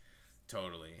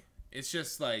 Totally. It's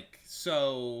just like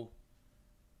so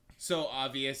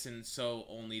obvious and so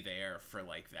only there for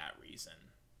like that reason,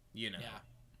 you know.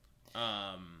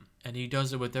 Yeah. And he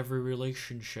does it with every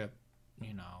relationship,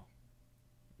 you know.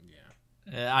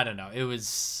 Yeah. I don't know. It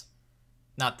was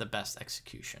not the best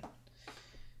execution.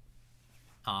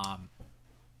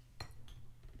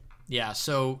 Yeah,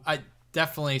 so I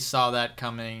definitely saw that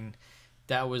coming.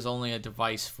 That was only a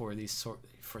device for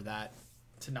for that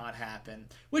to not happen.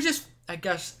 Which is, I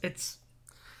guess, it's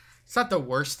not the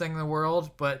worst thing in the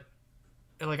world, but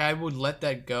like, I would let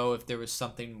that go if there was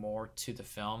something more to the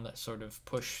film that sort of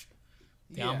pushed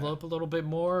the envelope a little bit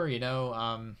more, you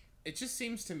know. It just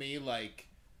seems to me like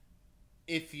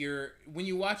when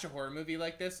you watch a horror movie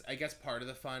like this, I guess part of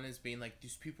the fun is being like,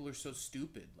 these people are so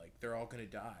stupid, like they're all gonna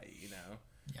die, you know.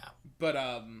 Yeah. But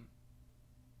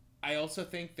I also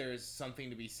think there's something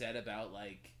to be said about,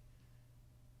 like,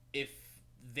 if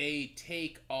they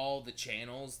take all the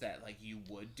channels that like you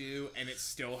would do and it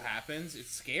still happens,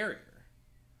 it's scarier.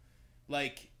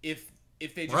 Like, if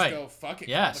they just go, fuck it,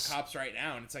 call the cops right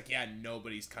now, and it's like, yeah,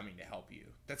 nobody's coming to help you.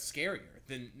 That's scarier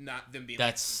than not them being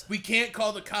like, we can't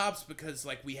call the cops because,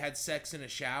 like, we had sex in a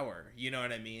shower. You know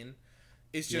what I mean?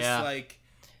 It's just, like,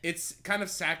 it's kind of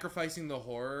sacrificing the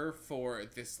horror for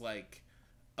this, like,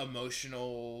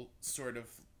 emotional sort of,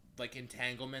 like,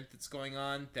 entanglement that's going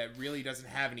on that really doesn't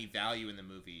have any value in the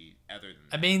movie other than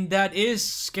that. I mean, that is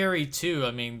scary, too.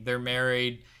 I mean, they're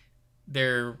married.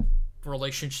 Their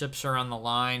relationships are on the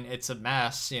line. It's a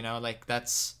mess, you know? Like,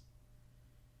 that's...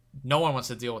 No one wants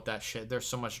to deal with that shit. There's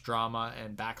so much drama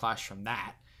and backlash from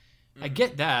that. I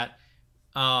get that.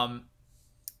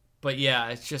 But, yeah,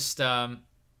 it's just... what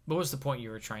was the point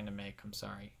you were trying to make? I'm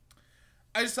sorry.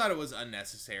 I just thought it was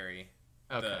unnecessary.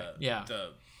 Okay.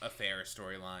 The affair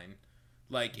storyline.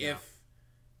 Like, if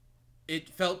it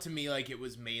felt to me like it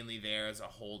was mainly there as a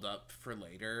hold up for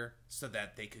later so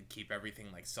that they could keep everything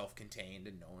like self-contained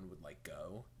and no one would like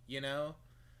go, you know?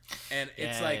 And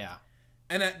it's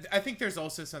and I think there's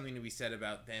also something to be said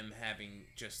about them having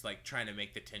just like trying to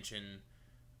make the tension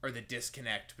or the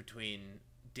disconnect between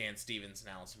Dan Stevens and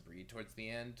Alison Brie towards the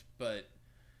end, but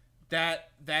that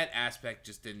aspect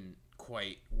just didn't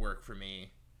quite work for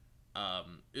me.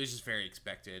 It was just very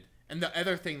expected. And the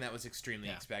other thing that was extremely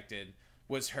expected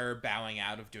was her bowing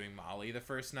out of doing Molly the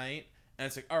first night. And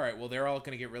it's like, all right, well, they're all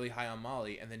going to get really high on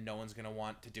Molly, and then no one's going to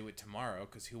want to do it tomorrow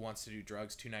because who wants to do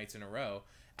drugs 2 nights in a row?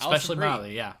 Especially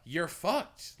Molly, yeah. You're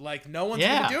fucked. Like, no one's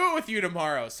going to do it with you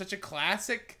tomorrow. Such a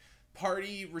classic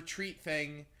party retreat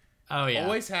thing. Oh, yeah.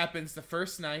 Always happens. The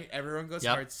first night, everyone goes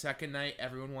hard. Second night,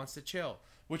 everyone wants to chill.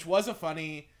 Which was a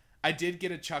funny... I did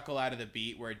get a chuckle out of the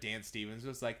beat where Dan Stevens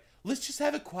was like, let's just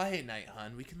have a quiet night,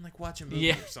 hon. We can, like, watch a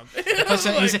movie or something. Let's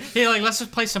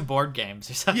just play some board games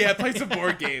or something. Yeah, play some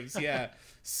board games, yeah.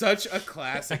 Such a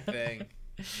classic thing.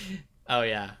 Oh,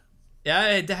 yeah. Yeah,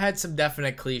 it had some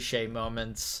definite cliche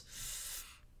moments.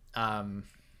 And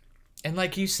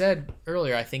like you said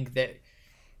earlier, I think that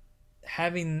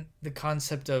having the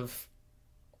concept of...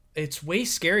 It's way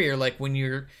scarier, like, when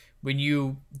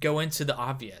you go into the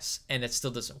obvious and it still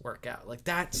doesn't work out. Like,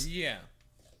 that's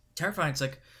terrifying. It's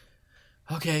like,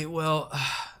 okay, well,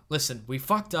 listen, we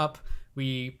fucked up.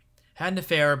 We had an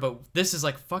affair, but this is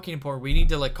like fucking important. We need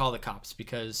to like call the cops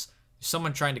because there's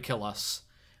someone trying to kill us,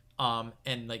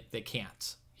 and like they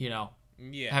can't, you know.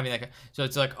 Yeah. Having that, so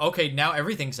it's like, okay, now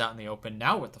everything's out in the open.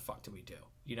 Now what the fuck do we do?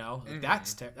 You know, like,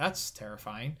 that's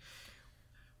terrifying.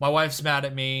 My wife's mad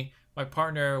at me. My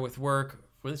partner with work,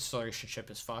 this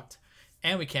relationship is fucked,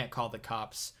 and we can't call the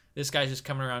cops. This guy's just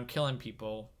coming around killing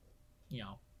people. You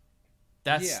know,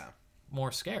 that's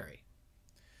more scary.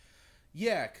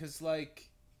 Yeah, because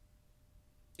like,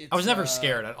 I was never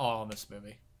scared at all in this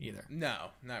movie either. No,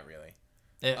 not really.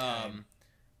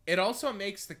 It also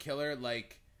makes the killer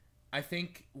like. I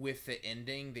think with the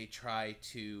ending, they try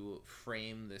to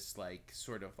frame this like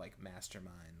sort of like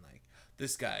mastermind, like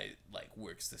this guy like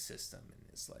works the system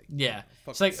and is like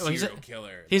it's like serial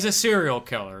killer. He's a serial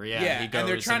killer, and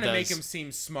they're trying to make him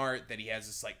seem smart that he has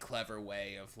this like clever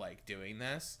way of like doing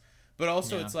this, but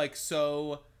also it's like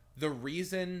so the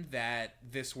reason that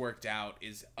this worked out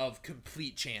is of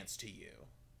complete chance to you,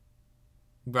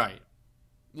 right?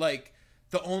 Like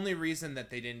the only reason that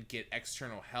they didn't get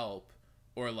external help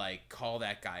or like call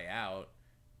that guy out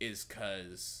is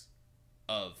because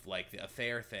of like the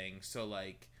affair thing. So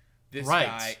like this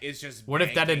guy is just what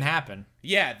if that didn't happen?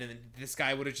 Yeah, then this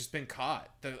guy would have just been caught.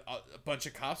 A bunch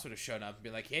of cops would have shown up and be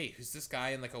like, hey, who's this guy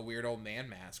in like a weird old man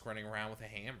mask running around with a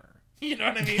hammer? You know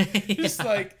what I mean? Just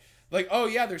like oh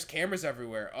yeah, there's cameras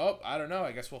everywhere. Oh, I don't know,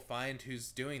 I guess we'll find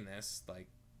who's doing this. Like,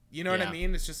 you know what I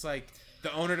mean? It's just like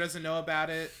the owner doesn't know about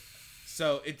it.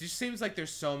 So it just seems like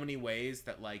there's so many ways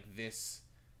that like this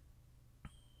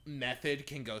method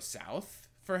can go south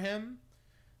for him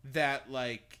that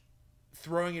like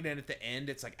throwing it in at the end,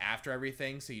 it's like after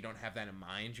everything, so you don't have that in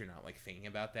mind. You're not like thinking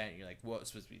about that and you're like, whoa,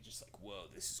 it's supposed to be just like, whoa,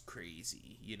 this is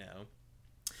crazy, you know.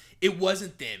 It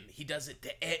wasn't them, he does it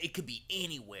it could be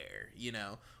anywhere, you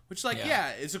know, which like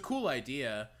is a cool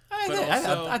idea.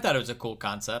 I thought it was a cool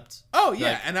concept. Oh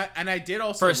yeah, like, and I did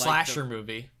also for a slasher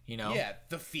movie, you know. Yeah,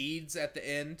 the feeds at the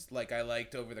end, like I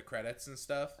liked over the credits and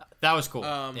stuff. That was cool.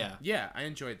 Yeah, I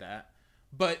enjoyed that.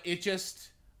 But it just,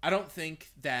 I don't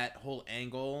think that whole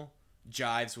angle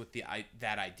jives with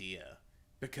that idea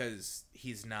because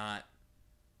he's not.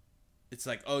 It's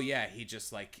like, oh yeah, he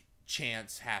just like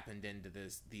chance happened into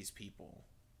these people.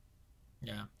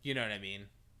 Yeah, you know what I mean.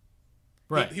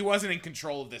 Right. He wasn't in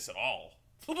control of this at all.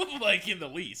 Like in the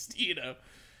least, you know.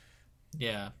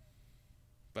 Yeah,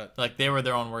 but like they were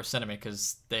their own worst enemy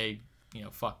because they, you know,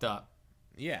 fucked up.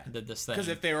 Yeah, did this thing. Because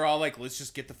if they were all like, "Let's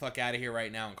just get the fuck out of here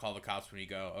right now and call the cops," when you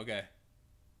go, "Okay,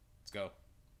 let's go,"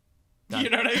 done. You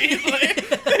know what I mean?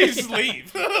 Like, they just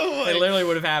leave. Like, it literally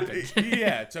would have happened.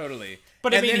 Yeah, totally.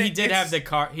 But I mean, he did have the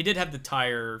car. He did have the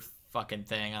tire fucking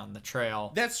thing on the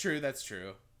trail. That's true. That's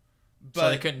true. But so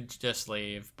they couldn't just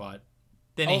leave. But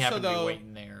then he happened to be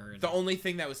waiting there. The only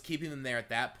thing that was keeping them there at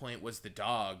that point was the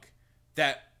dog.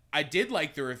 That I did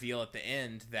like the reveal at the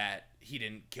end that he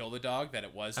didn't kill the dog, that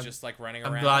it was just like running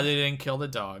around. I'm glad they didn't kill the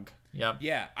dog. Yep.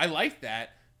 Yeah, I liked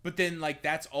that. But then like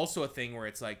that's also a thing where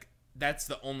it's like that's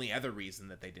the only other reason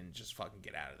that they didn't just fucking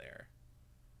get out of there.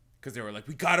 Because they were like,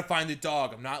 we gotta find the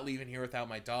dog. I'm not leaving here without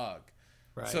my dog.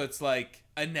 Right. So it's like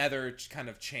another kind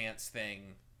of chance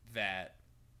thing that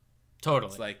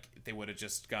totally. It's like they would have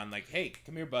just gone like, hey,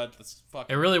 come here, bud. Let's fuck.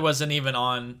 It really wasn't even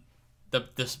on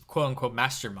this quote unquote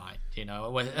mastermind, you know?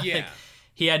 It was, like,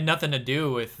 he had nothing to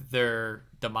do with their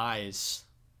demise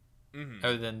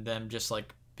other than them just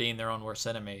like being their own worst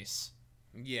enemies.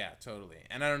 Yeah, totally.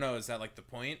 And I don't know, is that like the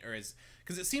point, or is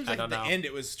because it seems like at the end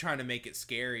it was trying to make it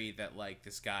scary that like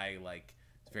this guy like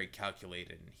is very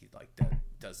calculated and he like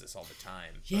does this all the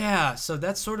time. But... Yeah, so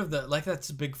that's sort of that's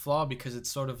a big flaw because it's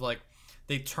sort of like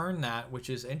they turn that, which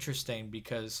is interesting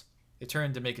because they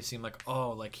turn to make it seem like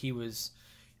he was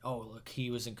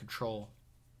in control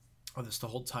of this the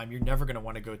whole time. You're never gonna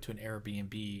want to go to an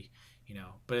Airbnb. You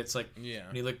know, but it's like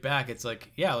when you look back, it's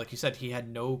like like you said, he had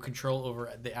no control over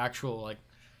the actual like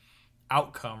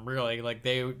outcome. Really, like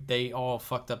they all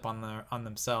fucked up on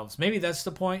themselves. Maybe that's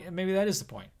the point. Maybe that is the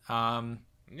point. I don't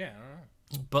know.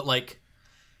 But like,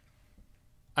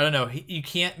 I don't know. You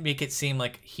can't make it seem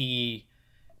like he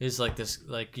is like this,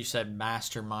 like you said,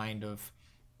 mastermind of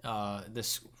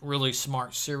this really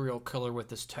smart serial killer with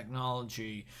this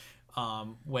technology,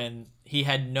 when he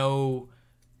had no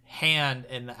hand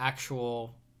in the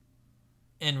actual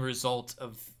end result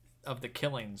of the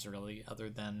killings, really, other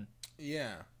than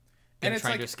and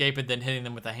trying to escape it, then hitting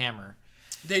them with a hammer.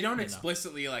 They don't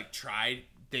explicitly like try.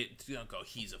 They don't go,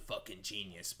 he's a fucking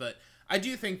genius, but I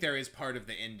do think there is part of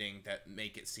the ending that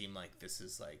make it seem like this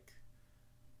is like,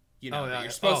 that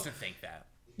you're supposed to think that.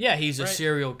 Yeah, he's a Right.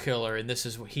 serial killer, and this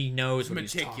is what he knows what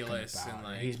he's talking Meticulous about. and,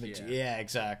 like, he's yeah. yeah,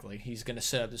 exactly. He's gonna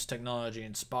set up this technology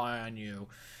and spy on you,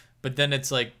 but then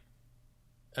it's like,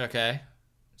 okay,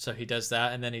 so he does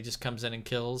that, and then he just comes in and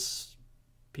kills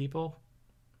people.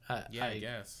 I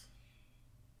guess.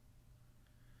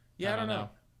 Yeah, I don't know.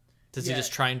 Does he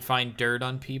just try and find dirt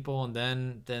on people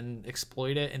and then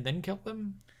exploit it and then kill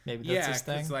them? Maybe that's his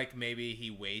thing. Yeah, because like maybe he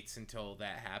waits until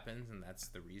that happens and that's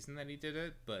the reason that he did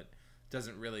it, but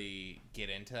doesn't really get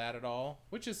into that at all,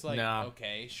 which is like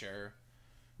okay, sure.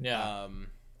 Yeah.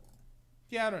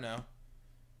 Yeah, I don't know.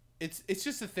 It's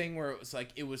just a thing where it was like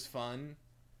it was fun.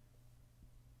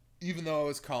 Even though I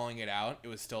was calling it out, it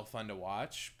was still fun to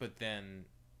watch, but then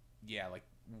yeah, like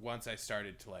once I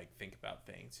started to like think about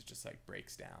things, it just like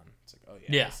breaks down. It's like, oh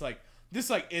yeah. It's like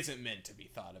this like isn't meant to be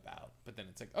thought about. But then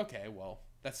it's like, okay, well,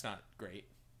 that's not great.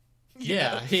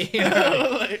 Yeah.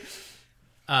 Like,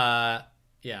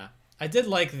 yeah. I did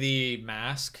like the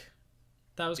mask.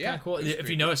 That was kind of cool. If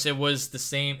you notice, it was the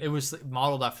same. It was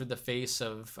modeled after the face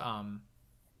of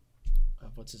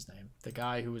what's his name? The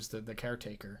guy who was the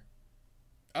caretaker.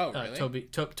 Oh, really?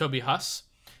 Toby Huss.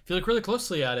 If you look really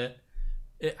closely at it,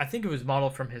 I think it was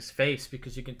modeled from his face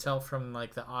because you can tell from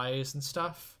like the eyes and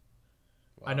stuff.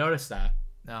 Wow. I noticed that.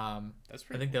 That's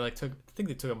pretty. I think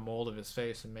they took a mold of his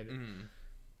face and made it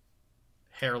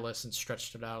hairless and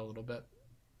stretched it out a little bit.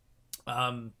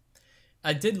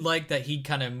 I did like that he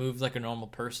kind of moved like a normal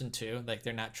person too. Like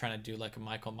they're not trying to do like a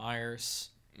Michael Myers.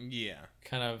 Yeah.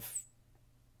 Kind of,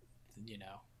 you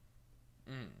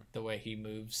know, the way he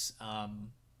moves.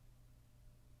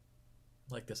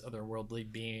 Like this otherworldly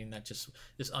being that just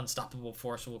this unstoppable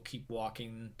force will keep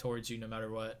walking towards you no matter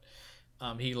what.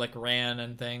 He like ran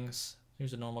and things. He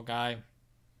was a normal guy.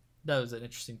 That was an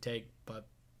interesting take, but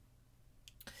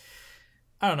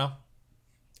I don't know.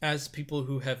 As people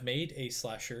who have made a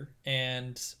slasher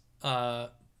and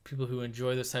people who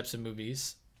enjoy those types of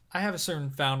movies, I have a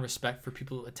certain found respect for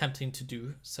people attempting to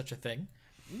do such a thing.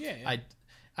 Yeah.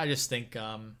 I just think if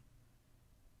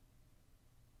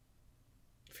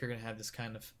you're gonna have this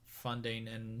kind of funding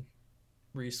and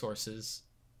resources,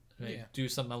 do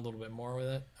something a little bit more with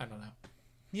it. I don't know.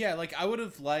 Yeah, like I would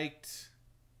have liked.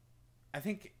 I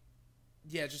think,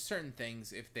 yeah, just certain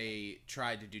things if they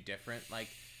tried to do different, like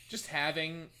just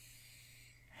having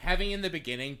in the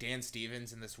beginning Dan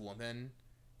Stevens and this woman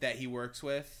that he works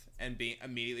with, and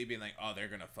immediately being like, oh, they're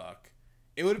gonna fuck.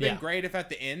 It would have been great if at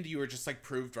the end you were just like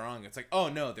proved wrong. It's like, oh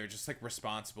no, they're just like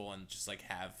responsible and just like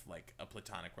have like a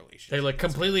platonic relationship. They like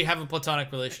completely have a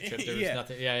platonic relationship. There's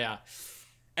nothing. Yeah.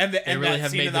 And really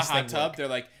that scene in the hot tub, they're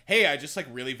like, hey, I just like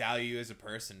really value you as a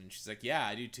person. And she's like, yeah,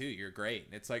 I do too. You're great.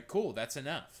 And it's like, cool, that's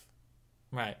enough.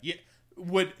 Right. Yeah.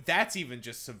 That's even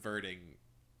just subverting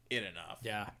it enough.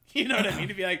 Yeah. You know what I mean?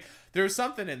 To be like, there was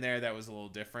something in there that was a little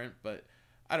different, but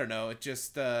I don't know. It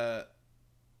just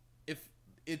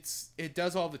it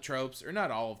does all the tropes, or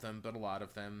not all of them, but a lot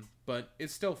of them. But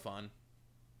it's still fun.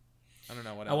 I don't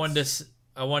know what else.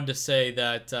 I wanted to say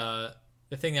that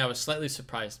the thing I was slightly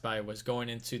surprised by was going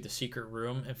into the secret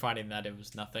room and finding that it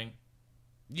was nothing.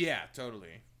 Yeah,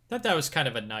 totally. That was kind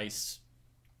of a nice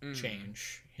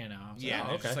change, you know. Yeah,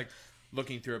 okay. Just like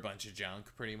looking through a bunch of junk,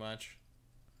 pretty much.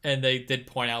 And they did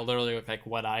point out literally like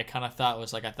what I kind of thought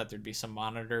was like, I thought there'd be some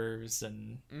monitors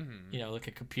and you know, like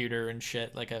a computer and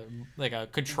shit, like a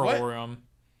control room.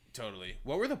 Totally.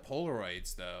 What were the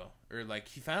Polaroids though? Or like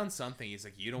he found something. He's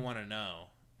like, you don't want to know,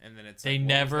 and then it's they like,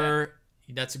 never.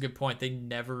 That's a good point. They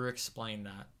never explain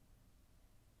that.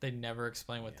 They never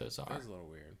explain what those are. That was a little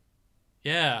weird.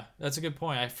 Yeah, that's a good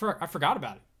point. I forgot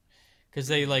about it because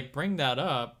they like bring that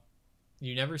up.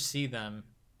 You never see them.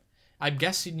 I'm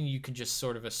guessing you can just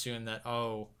sort of assume that,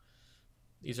 oh,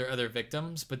 these are other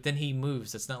victims, but then he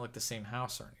moves. It's not like the same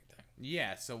house or anything.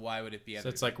 Yeah, so why would it be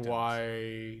other victims? So it's like,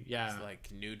 why, yeah. It's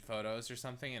like nude photos or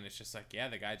something, and it's just like, yeah,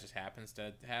 the guy just happens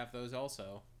to have those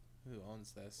also. Who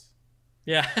owns this?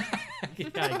 Yeah. Yeah,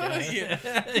 I guess.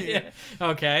 Yeah.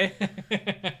 Okay.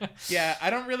 Yeah, I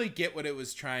don't really get what it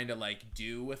was trying to, like,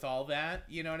 do with all that,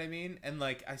 you know what I mean? And,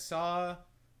 like, I saw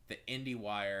the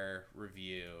IndieWire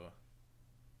review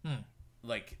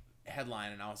like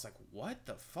headline, and I was like, what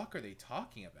the fuck are they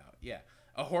talking about? Yeah,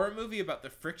 a horror movie about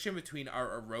the friction between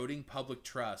our eroding public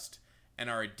trust and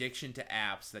our addiction to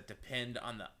apps that depend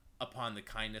upon the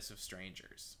kindness of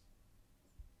strangers.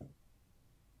 I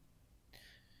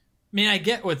mean, I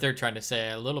get what they're trying to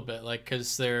say a little bit, like,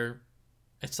 because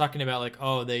it's talking about like,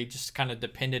 oh, they just kind of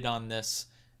depended on this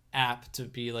app to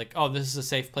be like, oh, this is a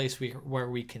safe place where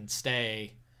we can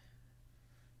stay.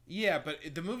 Yeah, but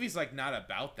the movie's like not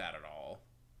about that at all.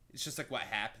 It's just like what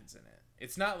happens in it.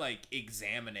 It's not like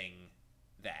examining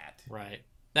that. Right.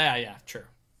 Yeah, true.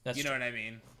 That's You know true. what I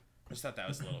mean? I just thought that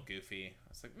was a little goofy. I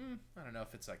was like, I don't know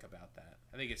if it's like about that.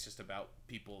 I think it's just about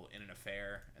people in an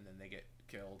affair and then they get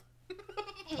killed.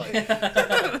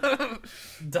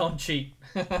 Don't cheat.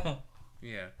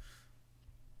 Yeah.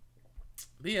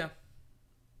 But yeah.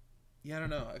 Yeah, I don't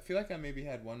know. I feel like I maybe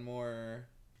had one more.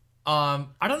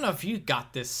 I don't know if you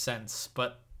got this sense,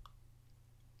 but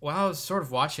while I was sort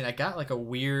of watching, I got like a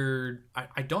weird.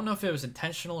 I don't know if it was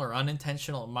intentional or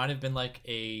unintentional. It might have been like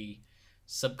a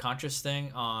subconscious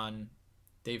thing on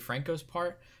Dave Franco's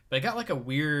part, but I got like a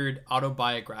weird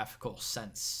autobiographical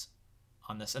sense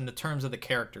on this in the terms of the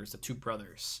characters, the two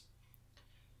brothers.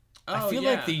 I feel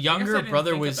like the younger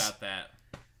brother was. About that.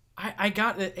 I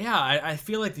got it. Yeah, I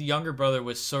feel like the younger brother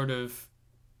was sort of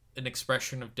an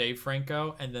expression of Dave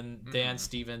Franco, and then Dan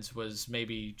Stevens was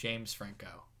maybe James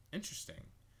Franco. Interesting.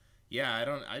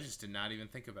 Yeah, I just did not even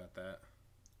think about that.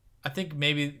 I think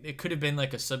maybe it could have been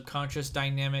like a subconscious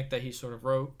dynamic that he sort of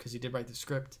wrote because he did write the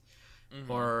script,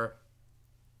 or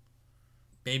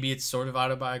maybe it's sort of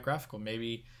autobiographical.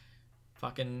 Maybe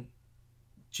fucking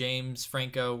James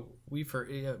Franco,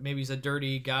 maybe he's a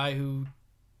dirty guy who,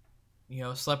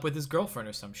 slept with his girlfriend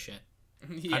or some shit.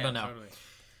 Yeah, I don't know. Totally.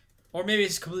 Or maybe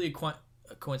it's completely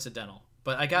coincidental.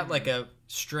 But I got like a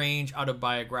strange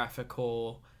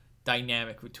autobiographical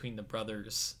dynamic between the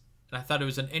brothers. And I thought it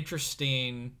was an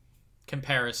interesting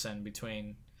comparison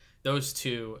between those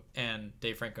two and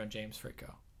Dave Franco and James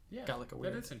Franco. Yeah, got like a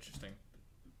weird. That is interesting.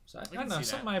 So I don't know,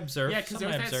 something I observed. Yeah, because there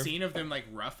was that scene of them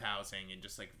like roughhousing and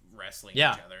just like wrestling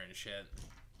Yeah. each other and shit.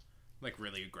 Like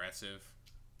really aggressive.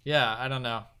 Yeah, I don't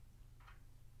know.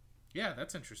 Yeah,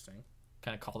 that's interesting.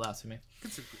 Kind of called out to me. I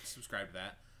could subscribe to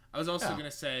that. I was also Yeah. going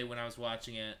to say when I was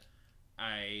watching it,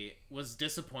 I was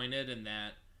disappointed in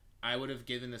that I would have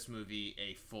given this movie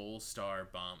a full star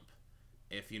bump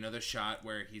if the shot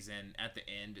where he's in at the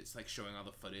end, it's like showing all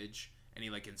the footage and he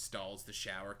like installs the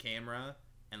shower camera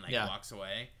and like walks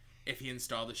away. If he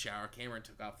installed the shower camera and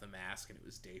took off the mask and it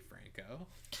was Dave Franco.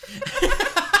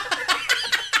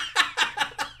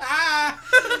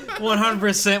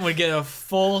 100% would get a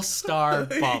full star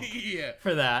bump Yeah.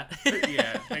 for that.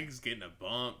 Yeah, Hank's getting a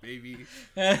bump, baby.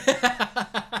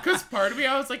 Because part of me,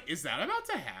 I was like, is that about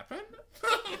to happen?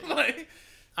 Like,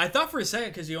 I thought for a second,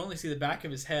 because you only see the back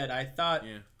of his head, I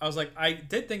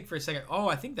did think for a second,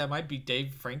 I think that might be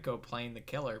Dave Franco playing the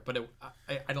killer, but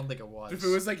I don't think it was. if it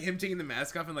was like him taking the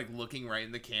mask off and like looking right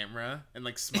in the camera and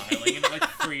like smiling and like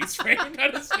freeze framed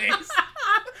on his face.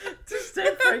 Just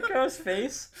Dave Franco's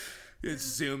face? It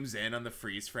zooms in on the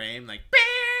freeze frame, like,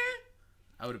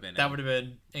 I would have been. That would have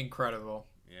been incredible.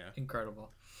 Yeah.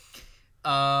 Incredible.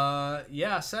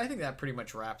 Yeah, so I think that pretty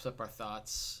much wraps up our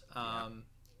thoughts.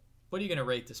 What are you going to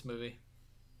rate this movie?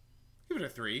 Give it a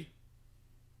 3.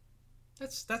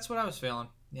 That's what I was feeling.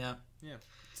 Yeah. Yeah.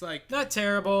 It's like not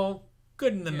terrible,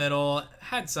 good in the middle,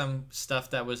 had some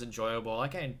stuff that was enjoyable.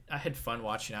 Like I had fun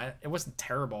watching it. It wasn't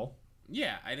terrible.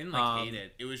 Yeah, I didn't like hate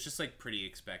it. It was just like pretty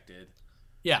expected.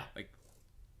 Yeah. Like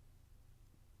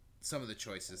some of the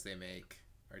choices they make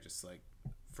are just like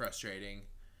frustrating.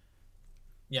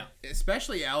 Yeah.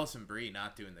 Especially Allison Brie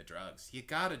not doing the drugs. You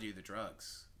gotta do the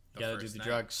drugs. You gotta do the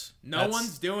drugs. No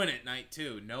one's doing it night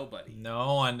 2. Nobody.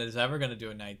 No one is ever gonna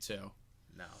do it night 2.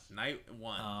 No. Night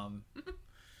 1.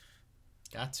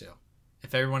 Got to.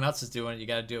 If everyone else is doing it, you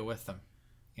gotta do it with them.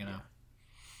 Yeah.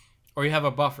 Or you have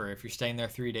a buffer if you're staying there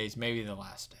 3 days, maybe the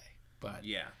last day. But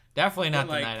yeah. Definitely not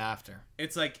the night after.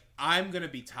 It's like, I'm going to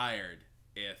be tired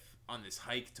if on this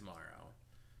hike tomorrow.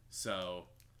 So,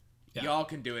 y'all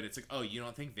can do it. It's like, oh, you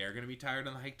don't think they're going to be tired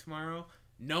on the hike tomorrow?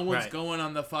 No one's going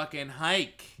on the fucking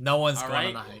hike. No one's going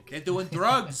on the hike. They're doing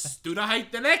drugs. Do the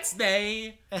hike the next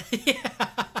day.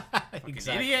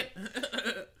 Exactly. Idiot.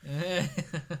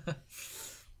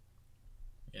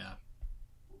 Yeah.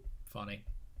 Funny.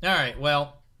 All right.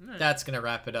 Well, that's going to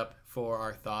wrap it up for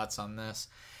our thoughts on this.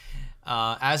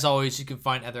 As always, you can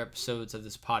find other episodes of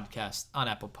this podcast on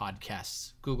Apple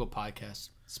Podcasts, Google Podcasts,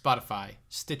 Spotify,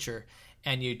 Stitcher,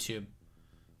 and YouTube.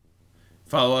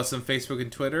 Follow us on Facebook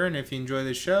and Twitter, and if you enjoy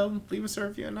the show, leave us a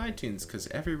review on iTunes, because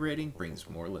every rating brings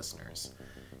more listeners.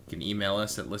 You can email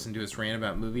us at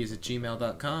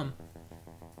listentousrantaboutmovies@gmail.com.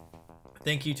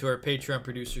 Thank you to our Patreon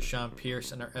producer, Sean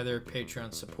Pierce, and our other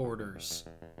Patreon supporters.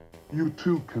 You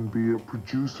too can be a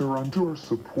producer and or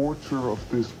supporter of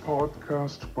this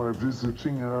podcast by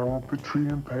visiting our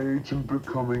Patreon page and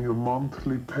becoming a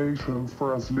monthly patron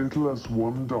for as little as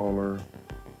 $1.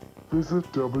 Visit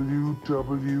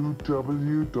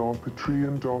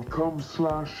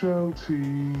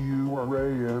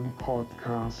www.patreon.com/LTURAM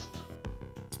podcast.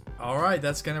 All right,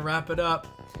 that's going to wrap it up.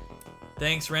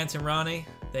 Thanks, Ranter and Ronnie.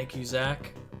 Thank you,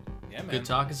 Zach. Yeah, man. Good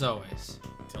talk as always.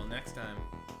 Until next time.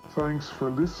 Thanks for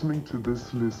listening to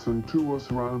this Listen to Us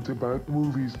Rant About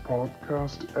Movies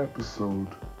podcast episode.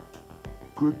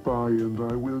 Goodbye, and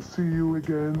I will see you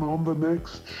again on the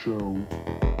next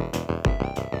show.